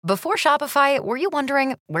Before Shopify, were you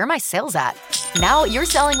wondering, where are my sales at? Now you're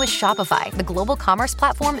selling with Shopify, the global commerce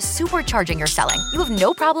platform supercharging your selling. You have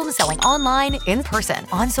no problem selling online, in person,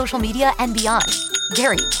 on social media, and beyond.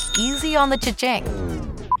 Gary, easy on the cha-ching.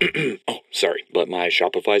 Oh, sorry, but my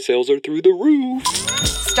Shopify sales are through the roof.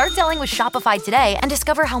 Start selling with Shopify today and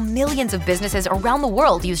discover how millions of businesses around the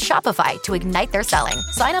world use Shopify to ignite their selling.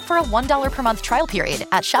 Sign up for a $1 per month trial period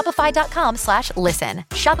at shopify.com/listen.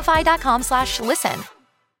 Shopify.com/listen.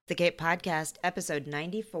 The Cape Podcast, episode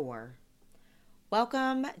 94.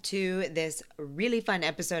 Welcome to this really fun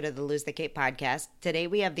episode of the Lose the Cape podcast. Today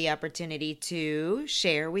we have the opportunity to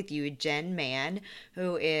share with you Jen Mann,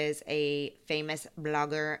 who is a famous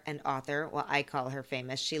blogger and author. Well, I call her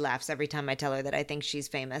famous. She laughs every time I tell her that I think she's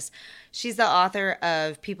famous. She's the author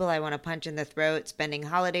of People I Want to Punch in the Throat, Spending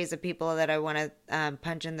Holidays of People That I Want to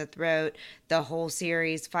Punch in the Throat, the whole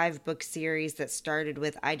series, 5-book series that started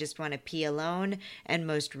with I Just Want to Pee Alone, and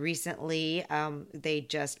most recently they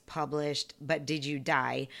just published But Did You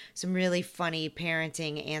Die? Some really funny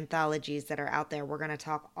parenting anthologies that are out there. We're going to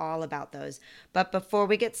talk all about those. But before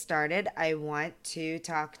we get started, I want to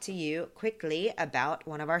talk to you quickly about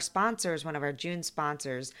one of our sponsors, one of our June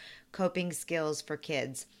sponsors, Coping Skills for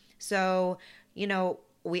Kids. So, you know,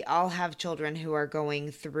 we all have children who are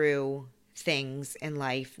going through things in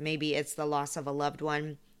life. Maybe it's the loss of a loved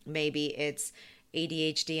one. Maybe it's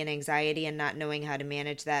ADHD and anxiety and not knowing how to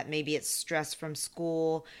manage that. Maybe it's stress from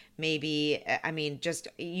school. Maybe, just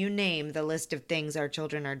you name the list of things our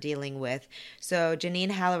children are dealing with. So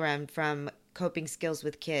Janine Halloran from Coping Skills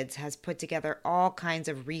with Kids has put together all kinds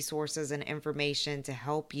of resources and information to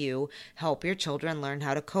help you help your children learn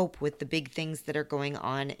how to cope with the big things that are going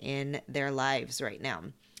on in their lives right now.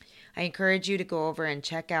 I encourage you to go over and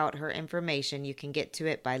check out her information. You can get to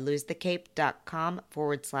it by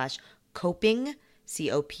losethecape.com/coping, COPING.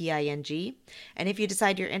 And if you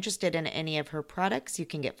decide you're interested in any of her products, you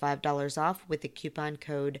can get $5 off with the coupon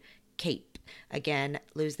code CAPE. Again,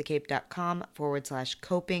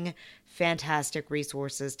 losethecape.com/coping. Fantastic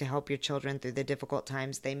resources to help your children through the difficult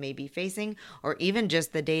times they may be facing, or even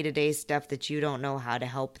just the day-to-day stuff that you don't know how to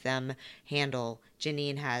help them handle.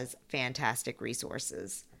 Janine has fantastic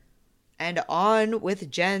resources. And on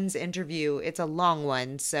with Jen's interview. It's a long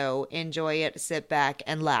one, so enjoy it, sit back,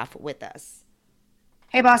 and laugh with us.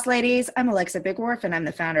 Hey, boss ladies. I'm Alexa Bigworth, and I'm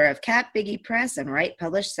the founder of Cat Biggie Press and Write,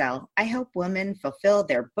 Publish, Sell. I help women fulfill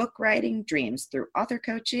their book writing dreams through author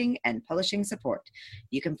coaching and publishing support.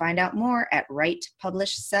 You can find out more at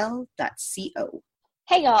writepublishsell.co.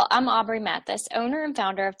 Hey y'all, I'm Aubrey Mathis, owner and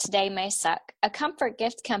founder of Today May Suck, a comfort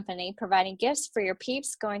gift company providing gifts for your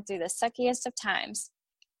peeps going through the suckiest of times.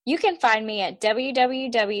 You can find me at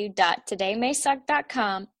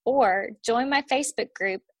www.todaymaysuck.com or join my Facebook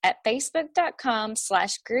group at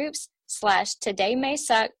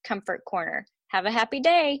facebook.com/groups/todaymaysuck comfort corner. Have a happy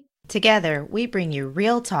day. Together, we bring you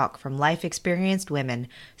real talk from life-experienced women,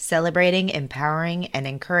 celebrating, empowering, and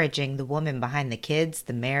encouraging the woman behind the kids,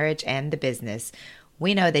 the marriage, and the business.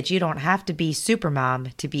 We know that you don't have to be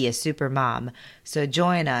supermom to be a super mom, so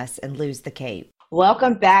join us and lose the cape.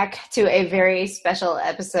 Welcome back to a very special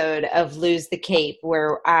episode of Lose the Cape,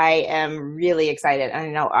 where I am really excited. I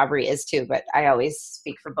know Aubrey is too, but I always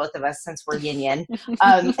speak for both of us since we're yin-yin.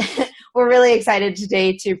 We're really excited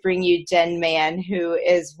today to bring you Jen Mann, who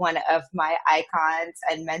is one of my icons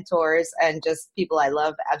and mentors and just people I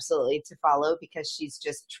love absolutely to follow because she's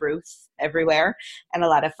just truth everywhere and a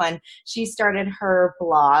lot of fun. She started her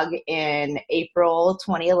blog in April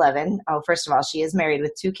 2011. Oh, first of all, she is married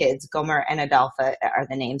with 2 kids. Gomer and Adolpha are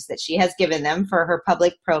the names that she has given them for her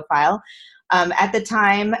public profile. At the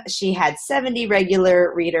time, she had 70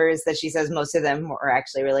 regular readers that she says most of them were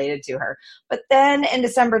actually related to her. But then in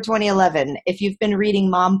December 2011, if you've been reading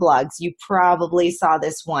mom blogs, you probably saw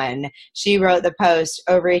this one. She wrote the post,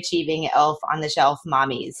 Overachieving Elf on the Shelf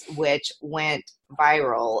Mommies, which went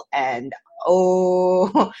viral and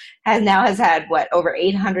has had over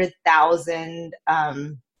 800,000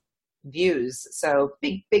 views. So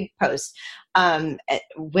big post.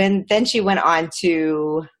 Then she went on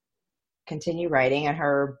to continue writing on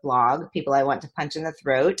her blog, People I Want to Punch in the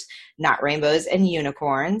Throat, Not Rainbows and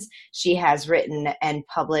Unicorns. She has written and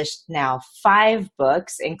published now 5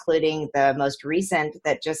 books, including the most recent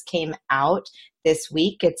that just came out this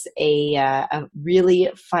week. It's a really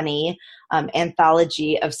funny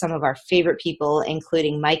anthology of some of our favorite people,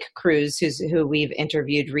 including Mike Cruz, who we've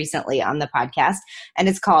interviewed recently on the podcast. And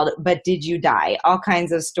it's called But Did You Die? All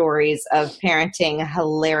kinds of stories of parenting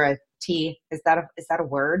hilarity. Is that a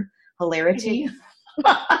word? Hilarity?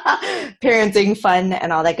 Parenting fun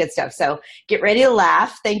and all that good stuff. So get ready to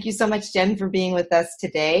laugh. Thank you so much, Jen, for being with us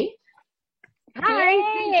today.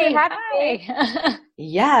 Hi, Hey, Happy. hi.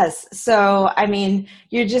 Yes. So, I mean,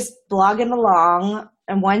 you're just blogging along,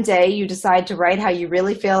 and one day you decide to write how you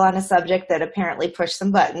really feel on a subject that apparently pushed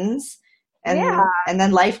some buttons, Yeah. and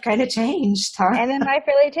then life kind of changed, huh? And then life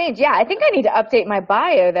really changed. Yeah, I think I need to update my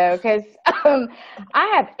bio though, because I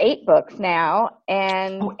have 8 books now,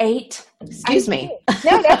 and Oh, 8. Excuse me.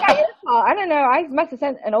 No, that's not your fault. I don't know. I must have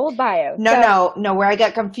sent an old bio. No. Where I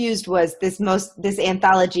got confused was this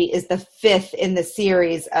anthology is the 5th in the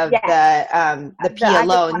series of the Pee I Just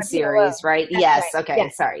Alone Wanna Pee series, Alone. right? That's Yes. right. Okay.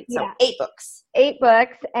 Yes. Sorry. So Yeah. 8 books. 8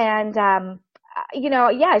 books, and I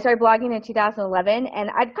started blogging in 2011, and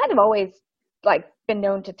I'd kind of always like been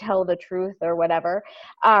known to tell the truth or whatever,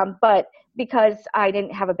 but because I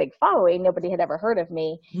didn't have a big following, nobody had ever heard of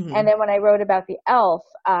me. Mm-hmm. And then when I wrote about the elf,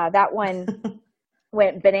 that one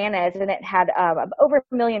went bananas, and it had over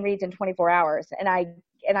 1 million reads in 24 hours. And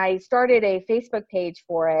I started a Facebook page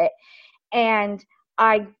for it, and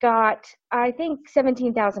I got, I think,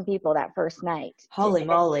 17,000 people that first night. Holy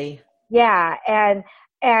moly! Yeah, and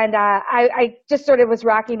I just sort of was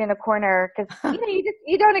rocking in a corner, because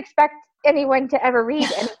you don't expect anyone to ever read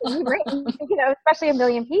anything you've written, especially 1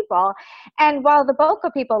 million people. And while the bulk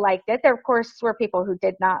of people liked it, there of course were people who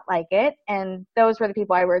did not like it, and those were the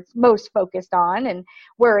people I was most focused on and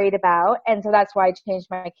worried about. And so that's why I changed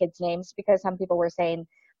my kids' names, because some people were saying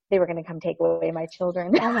they were going to come take away my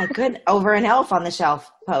children. Oh my goodness! Over an elf on the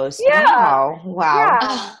shelf post. Yeah. Wow.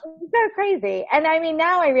 Yeah, it's so crazy. And I mean,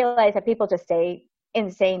 now I realize that people just say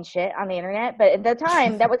insane shit on the internet, but at the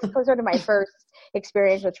time that was sort of my first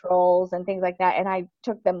experience with trolls and things like that, and I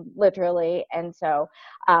took them literally. And so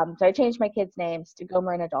I changed my kids' names to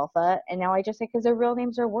Gomer and Adolpha, and now I just say, because their real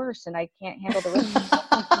names are worse and I can't handle the risk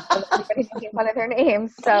of everybody making fun of their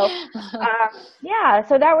names. So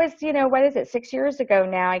so that was, what is it, 6 years ago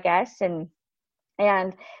now, I guess. And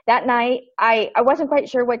that night, I wasn't quite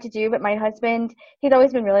sure what to do, but my husband, he'd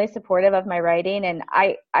always been really supportive of my writing. And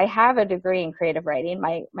I have a degree in creative writing.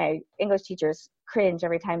 My English teachers cringe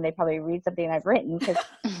every time they probably read something I've written, because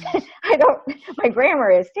my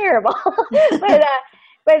grammar is terrible.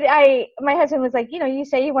 But my husband was like, you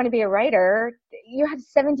say you want to be a writer. You have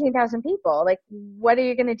 17,000 people. Like, what are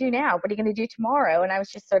you going to do now? What are you going to do tomorrow? And I was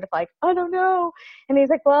just sort of like, I don't know. And he's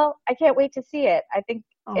like, well, I can't wait to see it. I think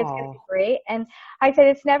it's going to be great. And I said,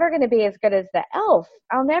 it's never going to be as good as the elf.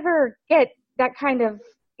 I'll never get that kind of,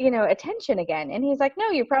 attention again. And he's like, no,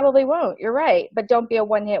 you probably won't. You're right. But don't be a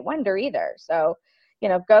one-hit wonder either. So,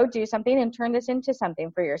 go do something and turn this into something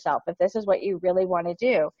for yourself, if this is what you really want to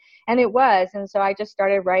do. And it was. And so I just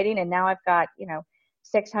started writing, and now I've got,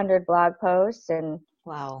 600 blog posts, and,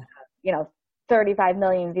 35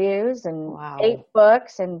 million views, and 8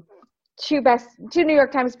 books, and 2 New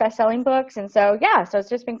York Times bestselling books. And so, so it's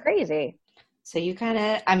just been crazy. So you kind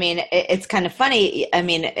of, it's kind of funny. I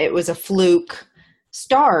mean, it was a fluke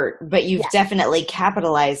start, but you've definitely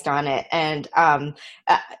capitalized on it. And,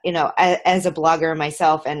 as a blogger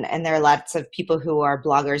myself, and there are lots of people who are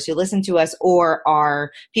bloggers who listen to us, or are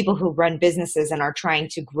people who run businesses and are trying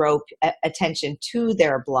to grow attention to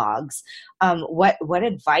their blogs. What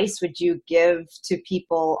advice would you give to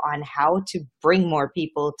people on how to bring more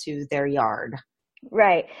people to their yard?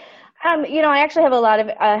 Right. I actually have a lot of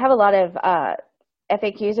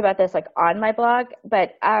FAQs about this, like, on my blog,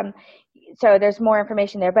 but so there's more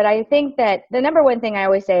information there. But I think that the number one thing I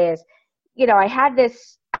always say is, I had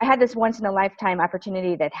this once in a lifetime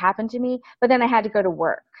opportunity that happened to me, but then I had to go to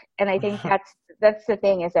work. And I think that's the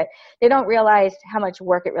thing, is that they don't realize how much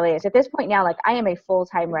work it really is. At this point now, like, I am a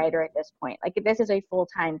full-time writer at this point. Like, this is a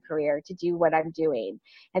full-time career to do what I'm doing,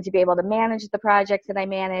 and to be able to manage the projects that I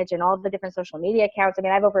manage and all the different social media accounts. I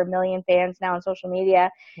mean, I have over 1 million fans now on social media.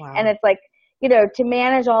 Wow. And it's like, to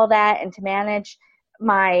manage all that, and to manage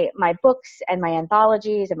my books and my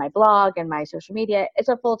anthologies and my blog and my social media, it's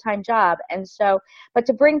a full-time job. And so, but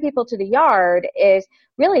to bring people to the yard is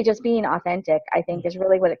really just being authentic, I think, is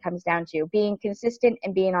really what it comes down to. Being consistent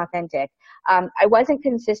and being authentic. I wasn't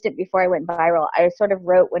consistent before I went viral. I sort of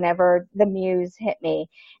wrote whenever the muse hit me,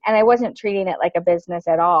 and I wasn't treating it like a business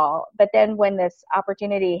at all. But then when this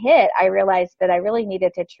opportunity hit, I realized that I really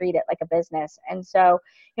needed to treat it like a business. And so,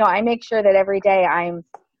 I make sure that every day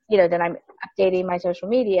that I'm updating my social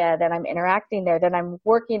media, that I'm interacting there, that I'm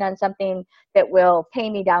working on something that will pay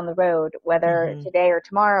me down the road, whether today or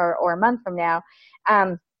tomorrow or a month from now.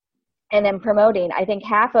 And then promoting. I think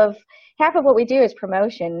half of what we do is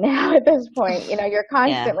promotion now at this point. You're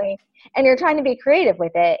constantly, and you're trying to be creative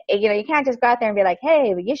with it. You can't just go out there and be like,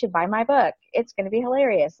 hey, you should buy my book. It's going to be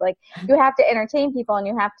hilarious. Like, you have to entertain people, and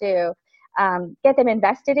you have to get them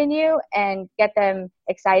invested in you and get them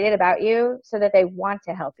excited about you so that they want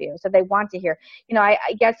to help you, so they want to hear. I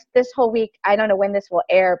guess this whole week, I don't know when this will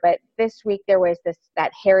air, but this week there was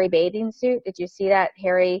that hairy bathing suit. Did you see that,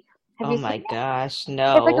 Harry? Have Oh you my seen it? gosh, It's like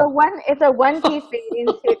no. it's a one-piece bathing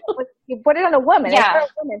suit. You put it on a woman. It's for Yeah.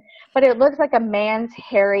 a woman, but it looks like a man's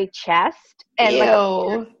hairy chest and like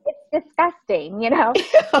Ew. it's disgusting,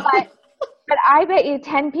 But I bet you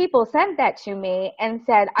 10 people sent that to me and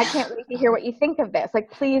said, I can't wait to hear what you think of this.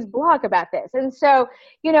 Like, please blog about this. And so,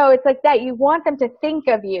 it's like that. You want them to think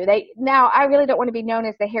of you. Now, I really don't want to be known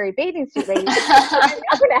as the hairy bathing suit lady.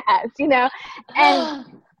 I'm known as,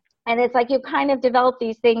 and it's like you kind of develop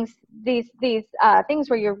these things, these things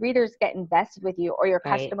where your readers get invested with you or your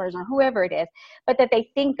Right. customers or whoever it is, but that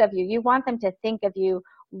they think of you. You want them to think of you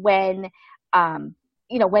when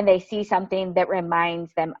when they see something that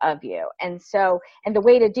reminds them of you. And the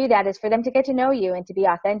way to do that is for them to get to know you and to be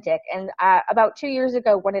authentic. And about 2 years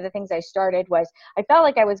ago, one of the things I started was I felt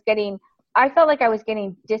like I was getting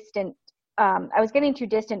distant. I was getting too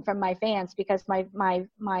distant from my fans because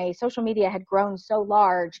my social media had grown so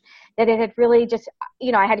large that it had really just,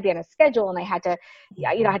 I had to be on a schedule and I had to,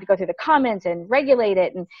 I had to go through the comments and regulate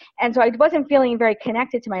it. And so I wasn't feeling very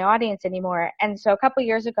connected to my audience anymore. And so a couple of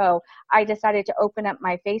years ago, I decided to open up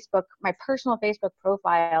my personal Facebook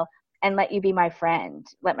profile and let you be my friend,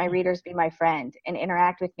 let my readers be my friend and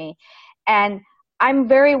interact with me. And I'm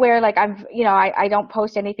very aware, like I don't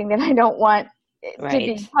post anything that I don't want to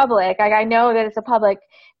be public. Like I know that it's a public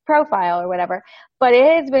profile or whatever, but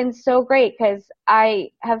it has been so great because I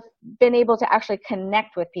have been able to actually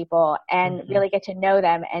connect with people and really get to know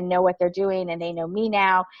them and know what they're doing, and they know me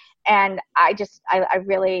now. And I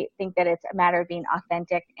really think that it's a matter of being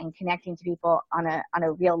authentic and connecting to people on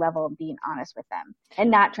a real level and being honest with them and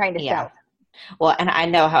not trying to sell. Well, and I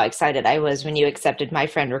know how excited I was when you accepted my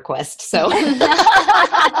friend request. So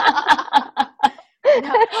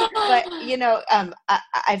but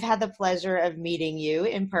I've had the pleasure of meeting you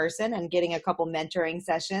in person and getting a couple mentoring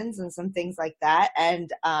sessions and some things like that,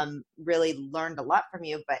 and really learned a lot from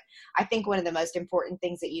you. But I think one of the most important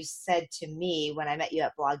things that you said to me when I met you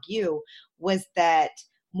at Blog U was that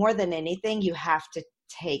more than anything, you have to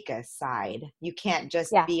take a side. You can't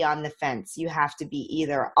just be on the fence. You have to be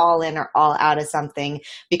either all in or all out of something,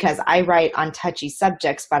 because I write on touchy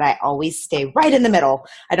subjects, but I always stay right in the middle.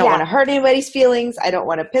 I don't want to hurt anybody's feelings. I don't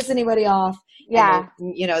want to piss anybody off. Yeah.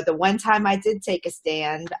 And the one time I did take a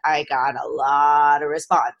stand, I got a lot of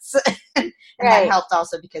response. And that helped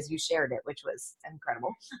also because you shared it, which was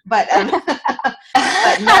incredible. But,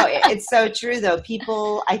 but no, it's so true though.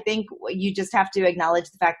 People, I think you just have to acknowledge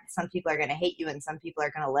the fact that some people are going to hate you and some people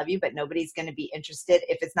are going to love you, but nobody's going to be interested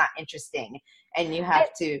if it's not interesting, and you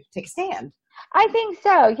have to take a stand. I think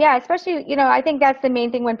so. Yeah. Especially, I think that's the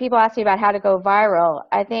main thing when people ask me about how to go viral.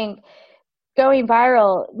 I think going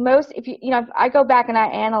viral, if I go back and I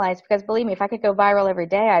analyze, because believe me, if I could go viral every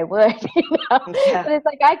day, I would, but it's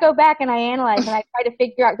like I go back and I analyze and I try to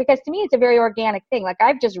figure out, because to me, it's a very organic thing. Like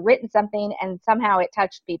I've just written something and somehow it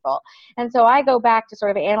touched people. And so I go back to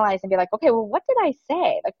sort of analyze and be like, okay, well, what did I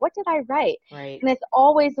say? Like, what did I write? Right. And it's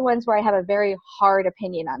always the ones where I have a very hard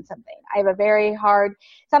opinion on something. I have a very hard,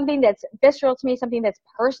 something that's visceral to me, something that's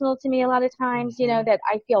personal to me a lot of times, that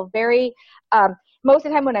I feel very, most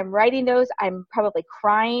of the time when I'm writing those, I'm probably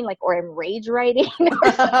crying, or I'm rage writing.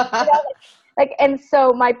 And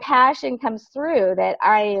so my passion comes through that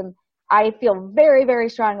I feel very, very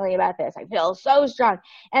strongly about this. I feel so strong.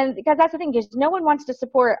 And because that's the thing, is no one wants to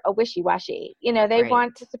support a wishy-washy. They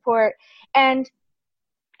want to support, and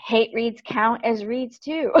hate reads count as reads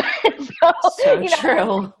too. So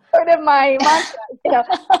true. Sort of my mantra,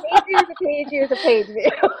 page view is a page view is a page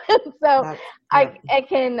view. So I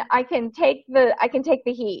can take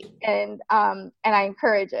the heat and I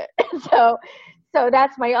encourage it. So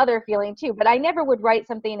that's my other feeling too. But I never would write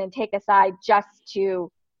something and take a side just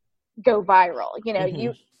to go viral.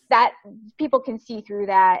 That people can see through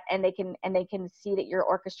that, and they can see that you're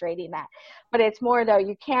orchestrating that. But it's more though,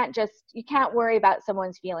 you can't worry about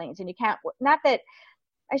someone's feelings, and you can't, not that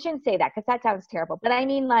I shouldn't say that because that sounds terrible, but I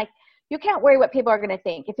mean, you can't worry what people are going to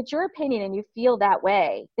think. If it's your opinion and you feel that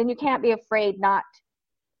way, then you can't be afraid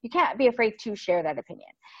to share that opinion.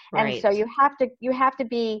 Right. And so you have to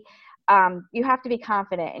be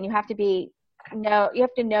confident, and you have to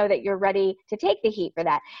know that you're ready to take the heat for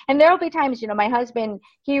that. And there'll be times, my husband,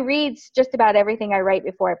 he reads just about everything I write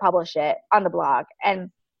before I publish it on the blog. And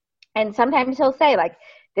sometimes he'll say,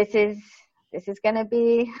 this is this is going to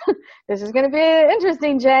be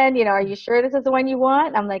interesting, Jen. You know, are you sure this is the one you want?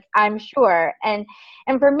 And I'm like, I'm sure. And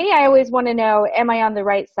for me, I always want to know, am I on the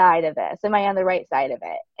right side of this? Am I on the right side of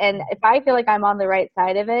it? And if I feel like I'm on the right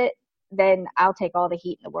side of it, then I'll take all the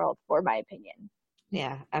heat in the world for my opinion.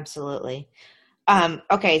 Yeah, absolutely.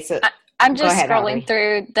 Okay, so I'm just ahead, scrolling Aubrey.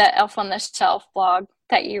 through the Elf on the Shelf blog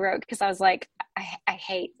that you wrote because I was like, I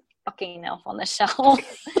hate fucking Elf on the Shelf.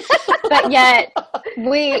 But yet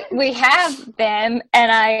we have them,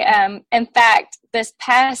 and I in fact this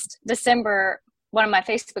past December, one of my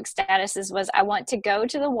Facebook statuses was, I want to go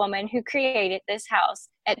to the woman who created this house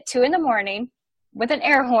at 2 a.m. with an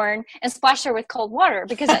air horn and splash her with cold water,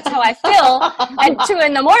 because that's how I feel at 2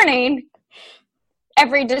 a.m.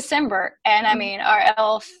 every December. And I mean, our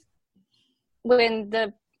elf, when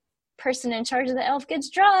the person in charge of the elf gets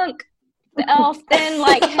drunk, the elf then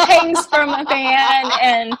like hangs from a fan,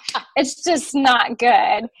 and it's just not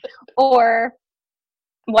good. Or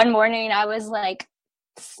one morning I was like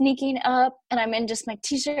sneaking up, and I'm in just my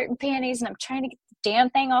t-shirt and panties, and I'm trying to get the damn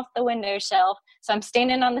thing off the window shelf. So I'm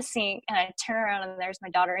standing on the sink, and I turn around, and there's my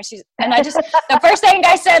daughter, and I just the first thing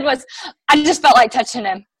I said was, I just felt like touching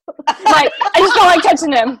him. Like, I just felt like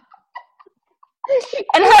touching him.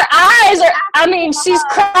 And her eyes are, I mean, she's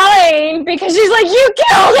crying because she's like, you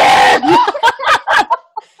killed him!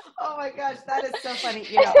 Oh my gosh, that is so funny.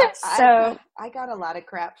 You know, I got a lot of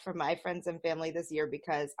crap from my friends and family this year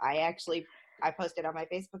because I posted on my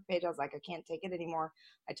Facebook page. I was like, I can't take it anymore.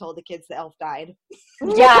 I told the kids the elf died.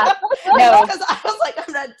 Yeah, no. Because I was like,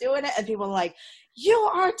 I'm not doing it. And people were like, you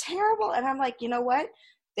are terrible. And I'm like, you know what?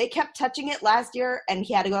 They kept touching it last year, and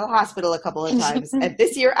he had to go to the hospital a couple of times. And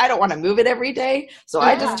this year, I don't want to move it every day. So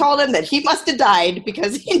I just told him that he must have died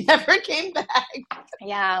because he never came back.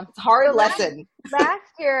 Yeah. It's a hard lesson.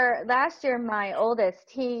 Last year, my oldest,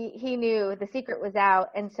 he knew the secret was out.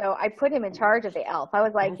 And so I put him in charge of the elf. I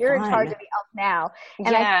was like, you're in charge of the elf now.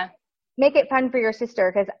 And I make it fun for your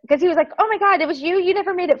sister. Cause he was like, oh my God, it was you. You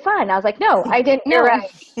never made it fun. I was like, no, I didn't. You're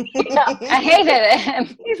right. No, I hated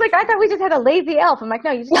him. He's like, I thought we just had a lazy elf. I'm like,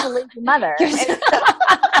 no, you just have a lazy mother.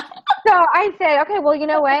 So I said, okay, well, you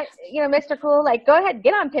know what? You know, Mr. Cool, like, go ahead,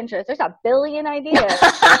 get on Pinterest. There's a billion ideas.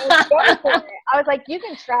 I was like, you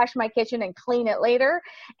can trash my kitchen and clean it later.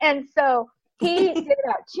 And so he did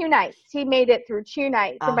about 2 nights. He made it through 2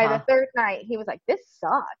 nights. And by the third night, he was like, this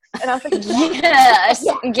sucks. And I was like, yes,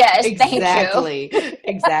 Exactly. Thank you.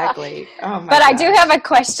 Exactly. Oh my But gosh. I do have a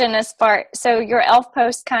question so your elf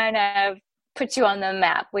post kind of put you on the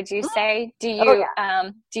map, would you say? Do you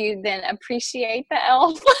do you then appreciate the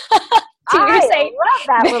elf? I love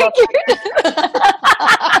that little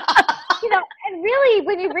you know, and really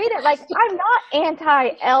when you read it, like, I'm not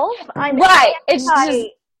anti-elf. I'm right.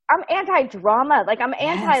 I'm anti-drama. Like, I'm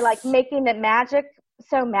anti like making the magic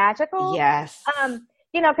so magical. Yes.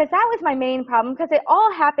 You know, because that was my main problem, because it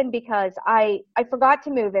all happened because I forgot to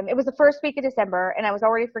move him. It was the first week of December, and I was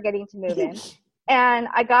already forgetting to move him. And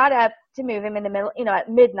I got up to move him in the middle, you know,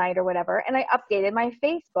 at midnight or whatever, and I updated my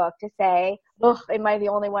Facebook to say, ugh, am I the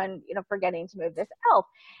only one, you know, forgetting to move this elf?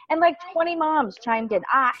 And like 20 moms chimed in,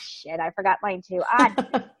 shit, I forgot mine too.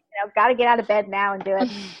 You know, got to get out of bed now and do it.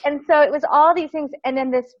 And so it was all these things. And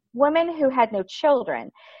then this woman who had no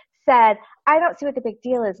children said, I don't see what the big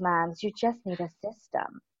deal is, moms. You just need a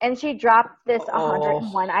system. And she dropped this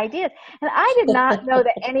 101 ideas. And I did not know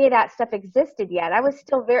that any of that stuff existed yet. I was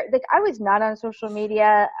still I was not on social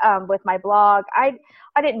media with my blog. I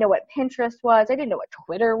didn't know what Pinterest was. I didn't know what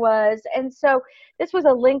Twitter was. And so this was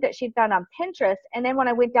a link that she'd found on Pinterest. And then when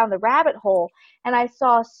I went down the rabbit hole and I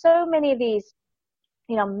saw so many of these,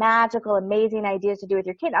 you know, magical, amazing ideas to do with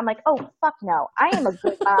your kid, I'm like, oh, fuck no. I am a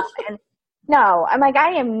good mom. And no, I'm like, I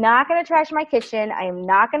am not going to trash my kitchen. I am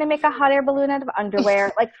not going to make a hot air balloon out of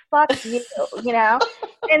underwear. Like, fuck you, you know?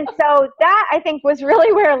 And so that, I think, was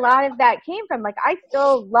really where a lot of that came from. Like, I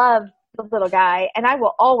still love the little guy, and I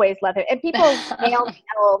will always love him. And people nail me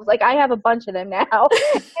elves. Like, I have a bunch of them now.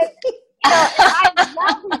 And, you know, and I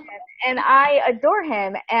love him, and I adore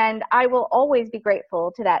him, and I will always be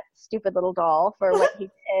grateful to that stupid little doll for what he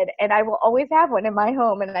did, and I will always have one in my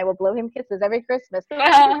home, and I will blow him kisses every Christmas.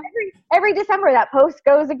 Every December, that post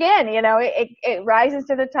goes again. You know, it rises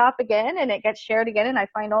to the top again, and it gets shared again, and I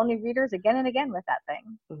find all new readers again and again with that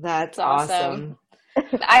thing. That's awesome.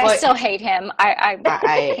 I still hate him. I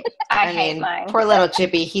hate mean, mine. poor little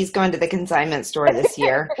Chippy. He's going to the consignment store this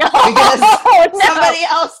year because Oh, no. somebody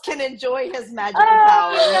else can enjoy his magical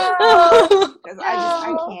powers. Because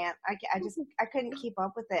I can't. I couldn't keep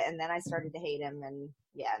up with it, and then I started to hate him, and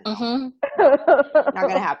no, not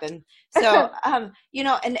gonna happen. So, and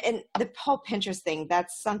the whole Pinterest thing,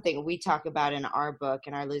 that's something we talk about in our book,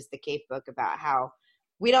 in our Lose the Cape book, about how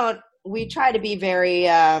we try to be very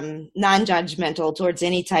non-judgmental towards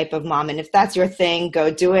any type of mom. And if that's your thing,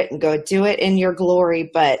 go do it in your glory.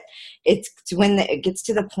 But it's when it gets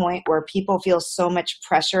to the point where people feel so much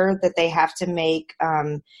pressure that they have to make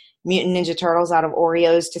Mutant Ninja Turtles out of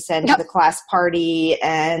Oreos to send to the class party.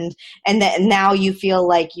 And then now you feel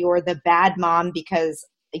like you're the bad mom because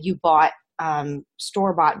you bought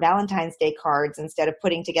store-bought Valentine's Day cards instead of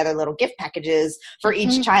putting together little gift packages for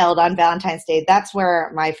each child on Valentine's Day. That's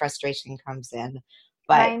where my frustration comes in.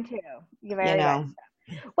 But, mine too. You're very right.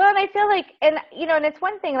 Well, and I feel like, and it's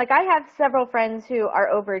one thing, like I have several friends who are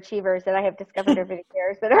overachievers that I have discovered over the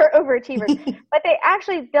years that are overachievers, but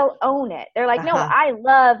they'll own it. They're like, no, I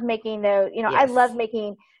love making those, I love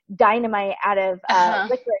making dynamite out of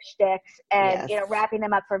licorice sticks and, wrapping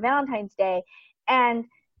them up for Valentine's Day. And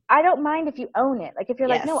I don't mind if you own it. Like if you're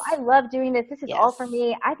like, no, I love doing this. This is all for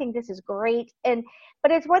me. I think this is great. But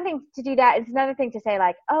it's one thing to do that. It's another thing to say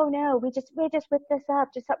like, oh no, we just whipped this up.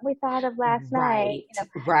 Just something we thought of last night.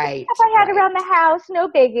 Right. Stuff I had around the house, no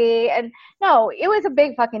biggie. And no, it was a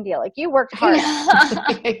big fucking deal. Like you worked hard.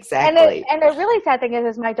 Exactly. And the really sad thing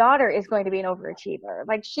is my daughter is going to be an overachiever.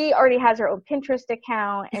 Like she already has her own Pinterest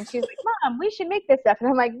account and she's like, Mom, we should make this stuff. And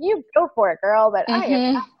I'm like, you go for it, girl. But I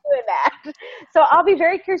am not doing that. So I'll be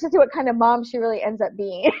very curious to see what kind of mom she really ends up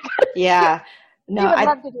being. Yeah. No, I would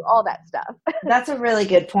love to do all that stuff. That's a really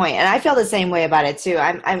good point. And I feel the same way about it too.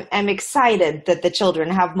 I'm excited that the children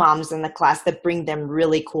have moms in the class that bring them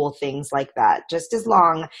really cool things like that. Just as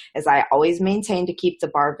long as I always maintain to keep the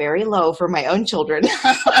bar very low for my own children.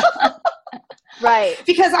 Right.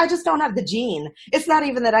 Because I just don't have the gene. It's not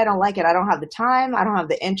even that I don't like it. I don't have the time. I don't have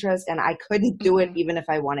the interest. And I couldn't do it even if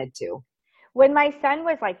I wanted to. When my son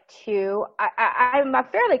was like 2, I'm a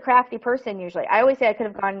fairly crafty person usually. I always say I could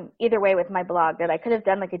have gone either way with my blog, that I could have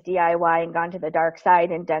done like a DIY and gone to the dark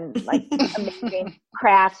side and done like amazing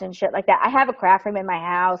crafts and shit like that. I have a craft room in my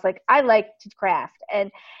house. Like I like to craft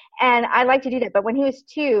and I like to do that. But when he was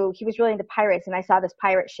 2, he was really into pirates and I saw this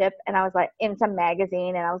pirate ship and I was like in some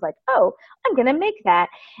magazine and I was like, oh, I'm going to make that.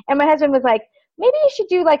 And my husband was like, maybe you should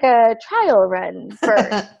do like a trial run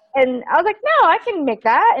first. And I was like, no, I can make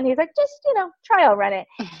that. And he's like, just, trial run it.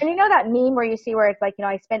 And you know that meme where you see where it's like,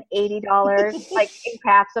 I spent $80 like in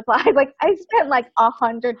craft supplies. Like I spent like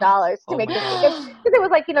 $100 to make this because it was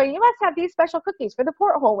like, you must have these special cookies for the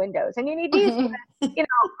porthole windows and you need these,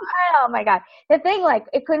 oh my God. The thing, like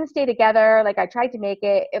it couldn't stay together. Like I tried to make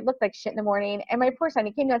it. It looked like shit in the morning. And my poor son,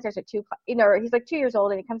 he came downstairs at 2, he's like 2 years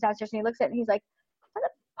old and he comes downstairs and he looks at it and he's like, what a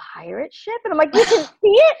pirate ship? And I'm like, you can see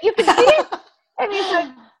it? You can see it? And he's like,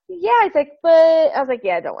 yeah, it's like, but I was like,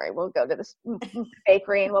 yeah, don't worry, we'll go to this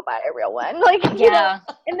bakery and we'll buy a real one. Like,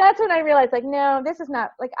 and that's when I realized, like, no, this is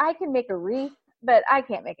not like I can make a wreath, but I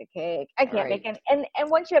can't make a cake. I can't make it. And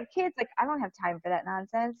once you have kids, like, I don't have time for that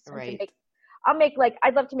nonsense. Right. I'll make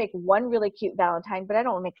I'd love to make one really cute Valentine, but I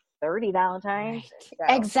don't want to make 30 Valentines. Right.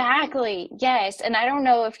 So. Exactly. Yes. And I don't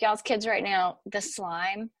know if y'all's kids right now, the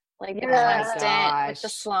slime. Like the constant with the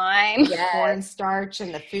slime. Yes. Cornstarch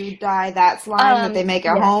and the food dye, that slime that they make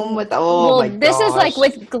at home with. My gosh. This is like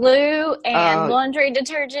with glue and laundry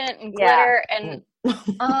detergent and glitter and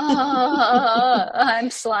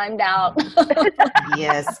I'm slimed out.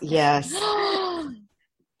 Yes.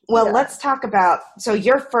 Well, let's talk about, so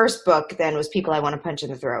your first book then was People I Want to Punch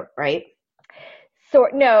in the Throat, right? So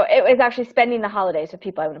no, it was actually spending the holidays with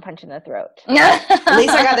people I want to punch in the throat. At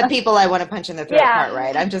least I got the people I want to punch in the throat part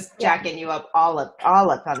right. I'm just jacking you up all up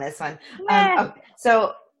on this one.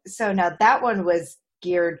 So now that one was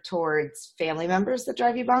geared towards family members that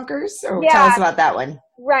drive you bonkers? Or tell us about that one.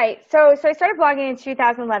 Right. So I started blogging in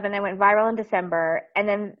 2011. I went viral in December. And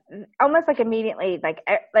then almost like immediately,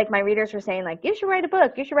 like my readers were saying, like, you should write a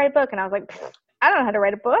book. And I was like, I don't know how to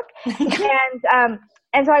write a book.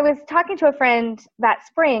 And so I was talking to a friend that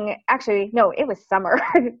spring. Actually, no, it was summer.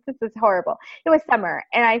 This is horrible. It was summer.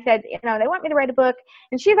 And I said, they want me to write a book.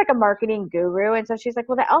 And she's like a marketing guru. And so she's like,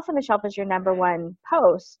 well, the Elf on the Shelf is your #1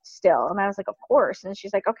 post still. And I was like, of course. And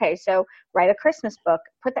she's like, okay, so write a Christmas book,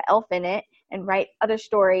 put the elf in it, and write other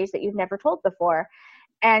stories that you've never told before.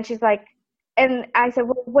 And she's like, and I said,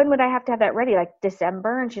 well, when would I have to have that ready? Like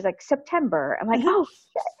December? And she's like, September. I'm like, oh,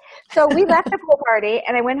 shit. So we left the pool party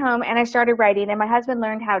and I went home and I started writing, and my husband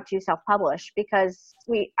learned how to self-publish because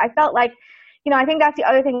I felt like, I think that's the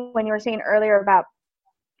other thing when you were saying earlier about,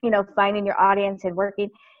 finding your audience and working,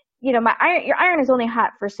 your iron is only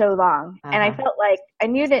hot for so long. And I felt like I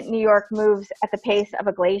knew that New York moves at the pace of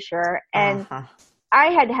a glacier, and I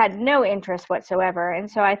had no interest whatsoever. And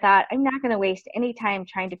so I thought, I'm not going to waste any time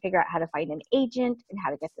trying to figure out how to find an agent and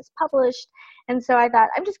how to get this published. And so I thought,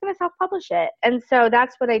 I'm just going to self-publish it. And so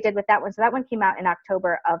that's what I did with that one. So that one came out in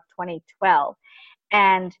October of 2012.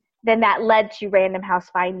 And then that led to Random House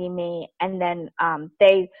finding me. And then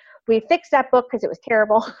we fixed that book because it was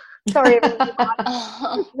terrible. Sorry, it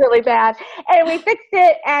was really bad. And we fixed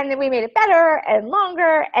it, and then we made it better and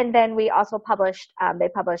longer. And then we also published, they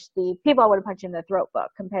published the People I Want to Punch in the Throat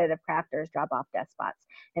book, Competitive Crafters, Drop-Off Despots,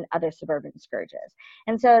 and Other Suburban Scourges.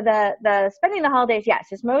 And so the Spending the Holidays, yes,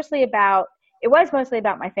 it was mostly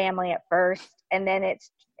about my family at first. And then it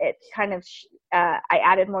kind of, I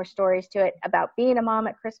added more stories to it about being a mom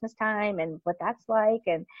at Christmas time and what that's like.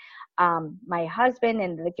 And my husband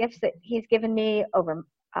and the gifts that he's given me over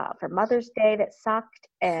for Mother's Day that sucked.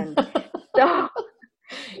 And so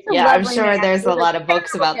yeah, I'm sure there's a lot of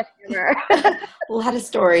books about a lot of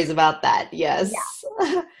stories about that. Yes.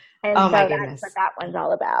 Yeah. And oh so my that's goodness. what that one's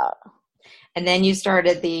all about. And then you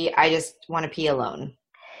started the I Just Want to Pee Alone.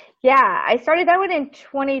 Yeah, I started that one in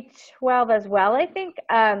 2012 as well, I think.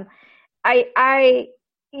 I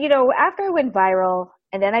after I went viral,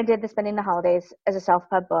 and then I did the Spending the Holidays as a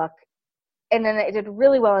self-pub book, and then it did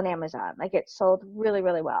really well on Amazon. Like, it sold really,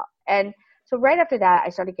 really well. And so right after that, I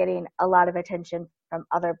started getting a lot of attention from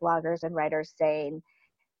other bloggers and writers saying,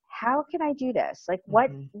 how can I do this? Like,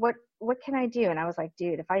 what can I do? And I was like,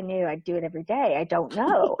 dude, if I knew, I'd do it every day. I don't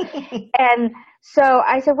know. And so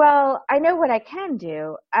I said, well, I know what I can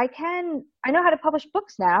do. I know how to publish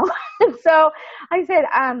books now. And so I said,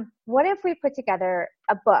 what if we put together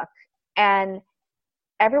a book and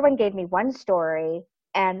everyone gave me one story,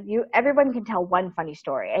 and everyone can tell one funny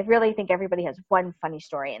story. I really think everybody has one funny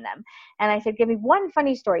story in them. And I said, give me one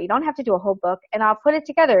funny story. You don't have to do a whole book, and I'll put it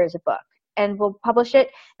together as a book, and we'll publish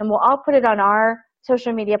it, and we'll all put it on our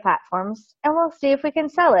social media platforms, and we'll see if we can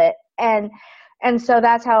sell it. And so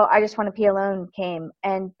that's how I Just Want to Pee Alone came.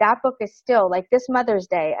 And that book is still, like, this Mother's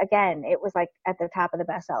Day, again, it was like at the top of the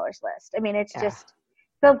bestsellers list. I mean, it's just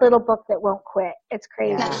the little book that won't quit. It's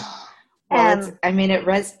crazy. Yeah. Well, it's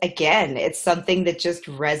something that just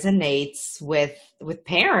resonates with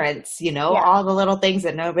parents, all the little things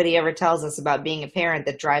that nobody ever tells us about being a parent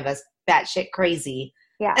that drive us batshit crazy.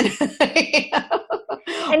 Yeah. And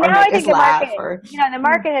now I think the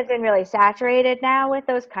market has been really saturated now with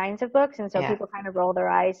those kinds of books. And so people kind of roll their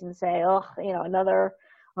eyes and say, oh, another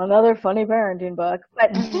funny parenting book.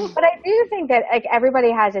 But I do think that, like,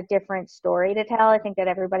 everybody has a different story to tell. I think that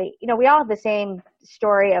everybody, we all have the same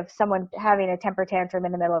story of someone having a temper tantrum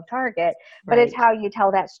in the middle of Target, but it's how you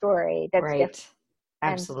tell that story that's different.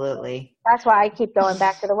 Absolutely. And that's why I keep going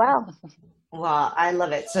back to the well. Well, I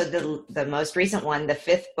love it. So the most recent one, the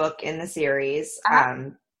 5th book in the series,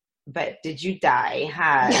 But Did You Die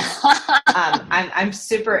has, I'm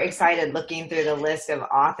super excited looking through the list of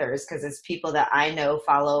authors, because it's people that I know,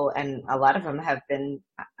 follow, and a lot of them have been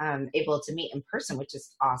able to meet in person, which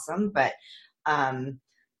is awesome. But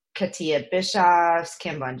Katia Bischoffs,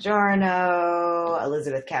 Kim Bongiorno,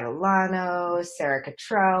 Elizabeth Catalano, Sarah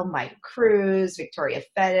Cottrell, Mike Cruz, Victoria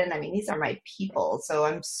Fedden. I mean, these are my people. So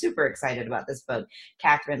I'm super excited about this book.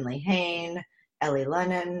 Catherine Lee Hain, Ellie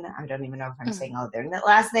Lennon. I don't even know if I'm saying all of their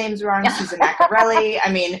last names wrong. Susan Accarelli.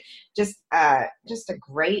 I mean, just a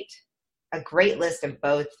great list of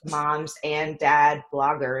both moms and dad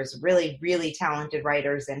bloggers, really, really talented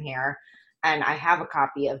writers in here. And I have a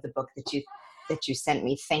copy of the book that you sent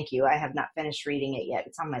me. Thank you. I have not finished reading it yet.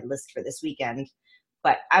 It's on my list for this weekend,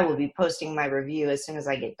 but I will be posting my review as soon as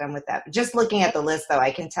I get done with that. Just looking at the list, though,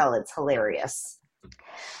 I can tell it's hilarious.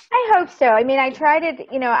 I hope so. I mean, I tried it,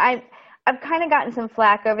 I've kind of gotten some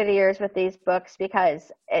flack over the years with these books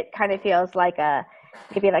because it kind of feels like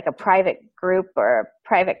maybe like a private group or a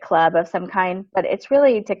private club of some kind, but it's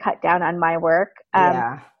really to cut down on my work.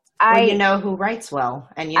 You know who writes well,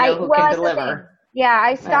 and who can deliver. Yeah,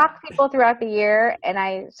 I stalk people throughout the year, and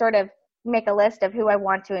I sort of make a list of who I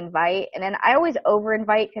want to invite. And then I always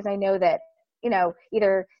over-invite because I know that,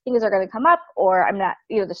 either things are going to come up, or I'm not,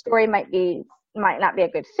 the story might not be a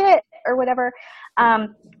good fit or whatever.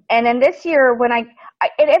 And And then this year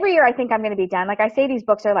and every year I think I'm going to be done. Like I say, these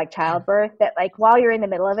books are like childbirth, that like while you're in the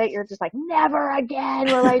middle of it, you're just like, never again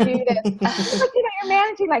will I do this. It's like, you're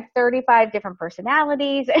managing like 35 different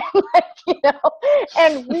personalities and like,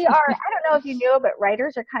 and we are, I don't know if you knew, but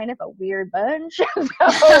writers are kind of a weird bunch. So,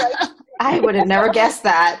 like, I would have never guessed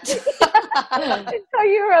that. so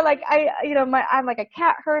you were like, I'm like a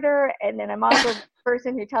cat herder, and then I'm also a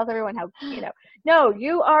person who tells everyone how, no,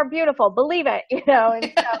 you are beautiful, believe it, and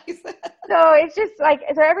so it's just like,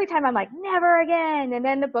 so every time I'm like, never again, and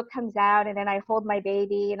then the book comes out, and then I hold my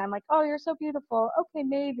baby, and I'm like, oh, you're so beautiful, okay,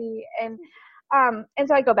 maybe, and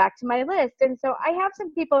so I go back to my list, and so I have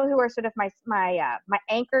some people who are sort of my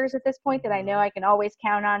anchors at this point that I know I can always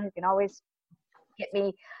count on, who can always get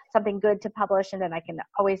me something good to publish, and then I can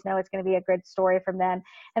always know it's going to be a good story from them.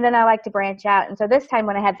 And then I like to branch out. And so this time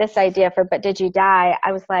when I had this idea for But Did You Die,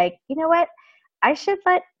 I was like, you know what? I should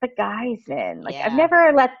let the guys in. Like, I've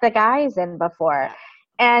never let the guys in before.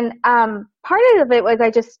 And part of it was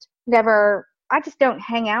I just don't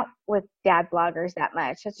hang out with dad bloggers that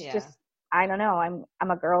much. It's just, I don't know.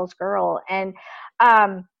 I'm a girl's girl. And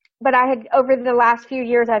but I had, over the last few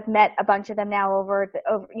years, I've met a bunch of them now over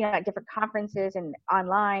at different conferences and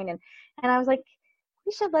online, and I was like,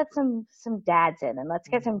 we should let some dads in, and let's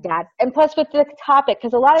get some dads. And plus with the topic,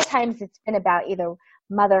 because a lot of times it's been about either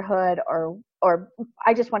motherhood or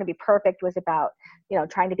I just want to be perfect, was about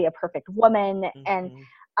trying to be a perfect woman,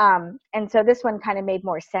 and so this one kind of made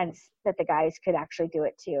more sense that the guys could actually do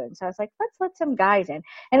it too. And so I was like, let's let some guys in.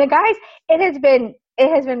 And the guys, it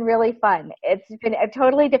has been really fun. It's been a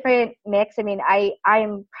totally different mix. I mean,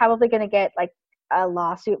 I'm probably going to get like a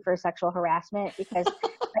lawsuit for sexual harassment, because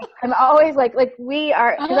like, I'm always like we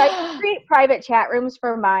are, because I create private chat rooms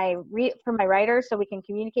for my writers so we can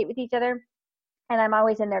communicate with each other. And I'm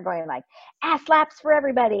always in there going like, ass slaps for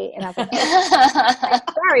everybody. And I was like,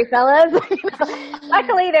 sorry, fellas.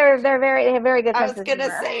 Luckily, they have very good sense of humor. I was going to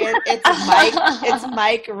say, it's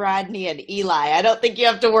Mike, Rodney, and Eli. I don't think you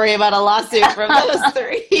have to worry about a lawsuit from those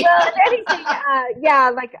three. Well, if anything,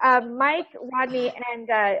 Mike, Rodney,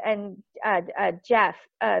 and Jeff,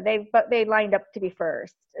 they lined up to be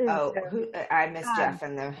first. Oh, so, I missed Jeff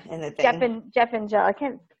in the thing. Jeff and Jill. I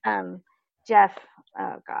can't. Jeff.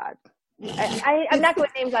 Oh God. I'm not good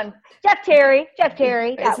with names on Jeff Terry.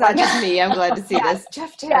 It's not just me. I'm glad to see this.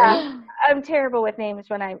 Jeff Terry. Yeah, I'm terrible with names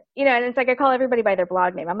when and it's like I call everybody by their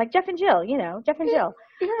blog name. I'm like Jeff and Jill, Jeff and Jill.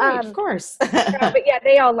 Right, of course. But yeah,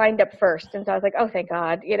 they all lined up first. And so I was like, oh, thank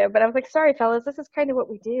God, but I was like, sorry, fellas, this is kind of what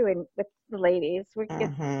we do with the ladies. We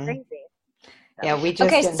get crazy. So. Yeah, we just.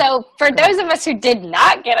 Okay, so for those of us who did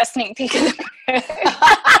not get a sneak peek of the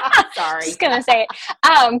sorry, just gonna say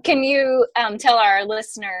it. Can you tell our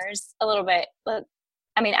listeners a little bit?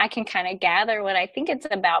 I mean, I can kind of gather what I think it's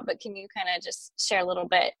about, but can you kind of just share a little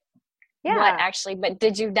bit? Yeah. What actually? But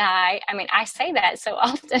did you die? I mean, I say that so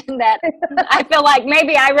often that I feel like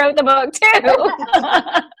maybe I wrote the book too.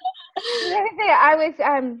 I was,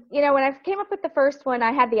 when I came up with the first one,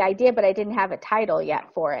 I had the idea, but I didn't have a title yet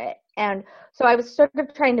for it. And so I was sort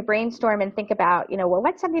of trying to brainstorm and think about, well,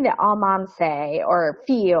 what's something that all moms say or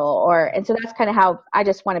feel, and so that's kind of how I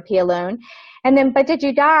just want to pee alone. And then, But Did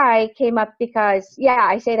You Die came up because,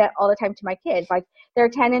 I say that all the time to my kids. Like, they're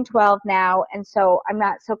 10 and 12 now, and so I'm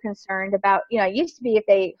not so concerned about, it used to be if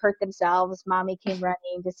they hurt themselves, mommy came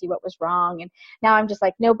running to see what was wrong, and now I'm just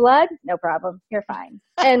like, no blood, no problem, you're fine.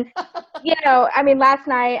 And, last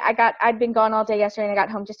night I'd been gone all day yesterday, and I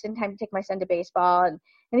got home just in time to take my son to baseball,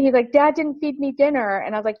 and he's like, Dad didn't feed me dinner,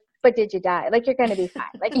 and I was like, but did you die? Like, you're going to be fine.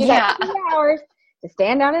 Like, you got 2 hours to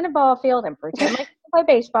stand out in a ball field and pretend like you play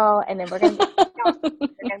baseball, and then we're going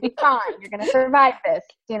to be fine. You're going to survive this.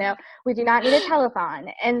 We do not need a telethon.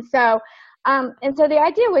 And so the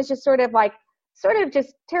idea was just sort of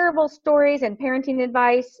just terrible stories and parenting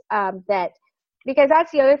advice because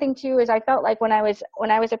that's the other thing too, is I felt like when I was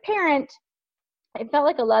a parent, I felt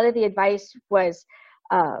like a lot of the advice was,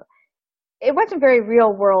 it wasn't very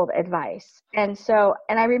real world advice. And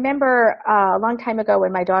I remember a long time ago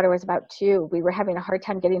when my daughter was about 2, we were having a hard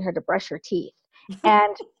time getting her to brush her teeth.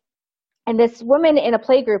 And this woman in a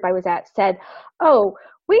play group I was at said, oh,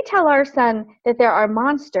 we tell our son that there are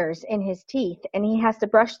monsters in his teeth and he has to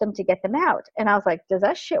brush them to get them out. And I was like, does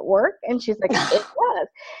that shit work? And she's like, it does.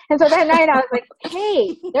 And so that night I was like,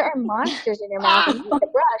 hey, there are monsters in your mouth and you need to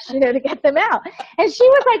brush, to get them out. And she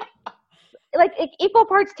was like equal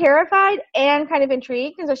parts terrified and kind of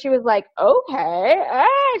intrigued. And so she was like, okay.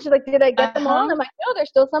 She's like, did I get them all? And I'm like, no, there's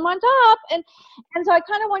still some on top. And so I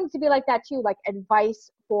kind of wanted to be like that too, like advice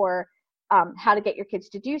for how to get your kids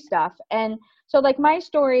to do stuff. And so like my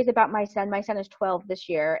story is about my son. My son is 12 this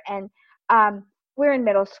year. And we're in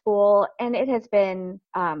middle school, and it has been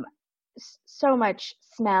so much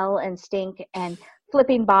smell and stink and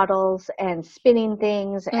flipping bottles and spinning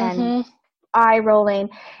things and Mm-hmm. eye rolling.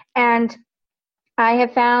 And I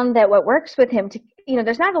have found that what works with him to,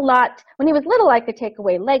 there's not a lot. When he was little, I could take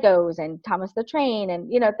away Legos and Thomas the Train and,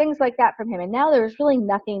 things like that from him. And now there's really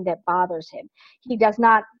nothing that bothers him. He does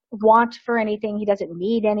not want for anything. He doesn't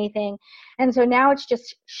need anything. And so now it's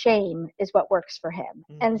just shame is what works for him.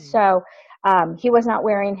 Mhm. And so he was not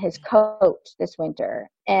wearing his coat this winter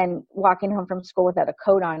and walking home from school without a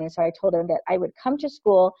coat on. And so I told him that I would come to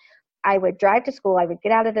school, I would drive to school, I would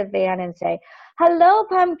get out of the van and say, "Hello,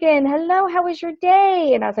 Pumpkin. Hello, how was your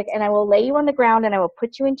day?" And I was like, and I will lay you on the ground and I will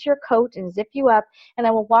put you into your coat and zip you up and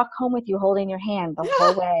I will walk home with you holding your hand the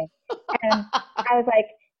whole way. And I was like,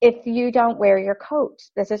 if you don't wear your coat,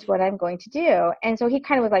 this is what I'm going to do. And so he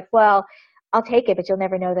kind of was like, well, I'll take it, but you'll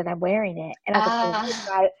never know that I'm wearing it. And I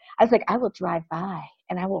was like, I will drive by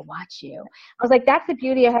and I will watch you. I was like, that's the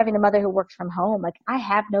beauty of having a mother who works from home. Like, I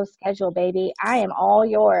have no schedule, baby. I am all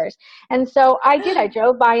yours. And so I did. I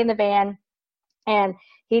drove by in the van. And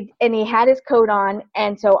he had his coat on,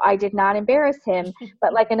 and so I did not embarrass him.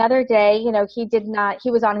 But like another day, he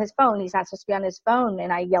was on his phone. He's not supposed to be on his phone,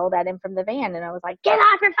 and I yelled at him from the van, and I was like, "Get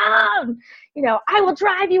off your phone! I will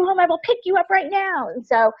drive you home. I will pick you up right now." And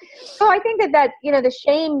so I think that the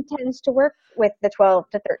shame tends to work with the 12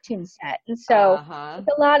 to 13 set, and so it's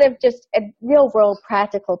a lot of just a real world,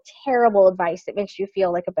 practical, terrible advice that makes you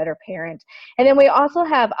feel like a better parent. And then we also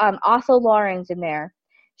have Asa Lawrence in there.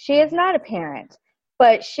 She is not a parent,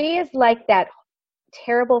 but she is like that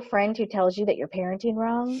terrible friend who tells you that you're parenting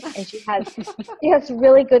wrong, and she has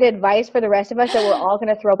really good advice for the rest of us that we're all going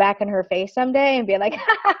to throw back in her face someday and be like,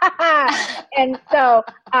 ha, ha, ha, ha. And so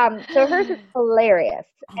hers is hilarious.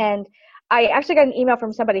 And I actually got an email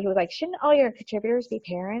from somebody who was like, "Shouldn't all your contributors be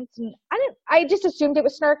parents?" And I just assumed it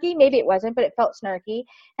was snarky. Maybe it wasn't, but it felt snarky.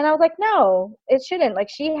 And I was like, no, it shouldn't. Like,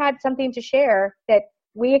 she had something to share that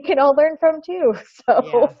we can all learn from too.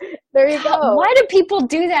 So there you go. Why do people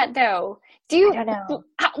do that though? I don't know.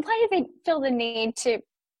 Why do they feel the need to?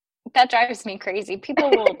 That drives me crazy. People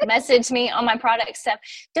will message me on my product stuff.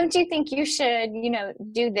 Don't you think you should,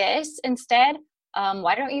 do this instead?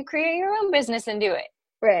 Why don't you create your own business and do it?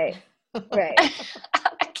 Right.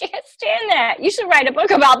 I can't stand that. You should write a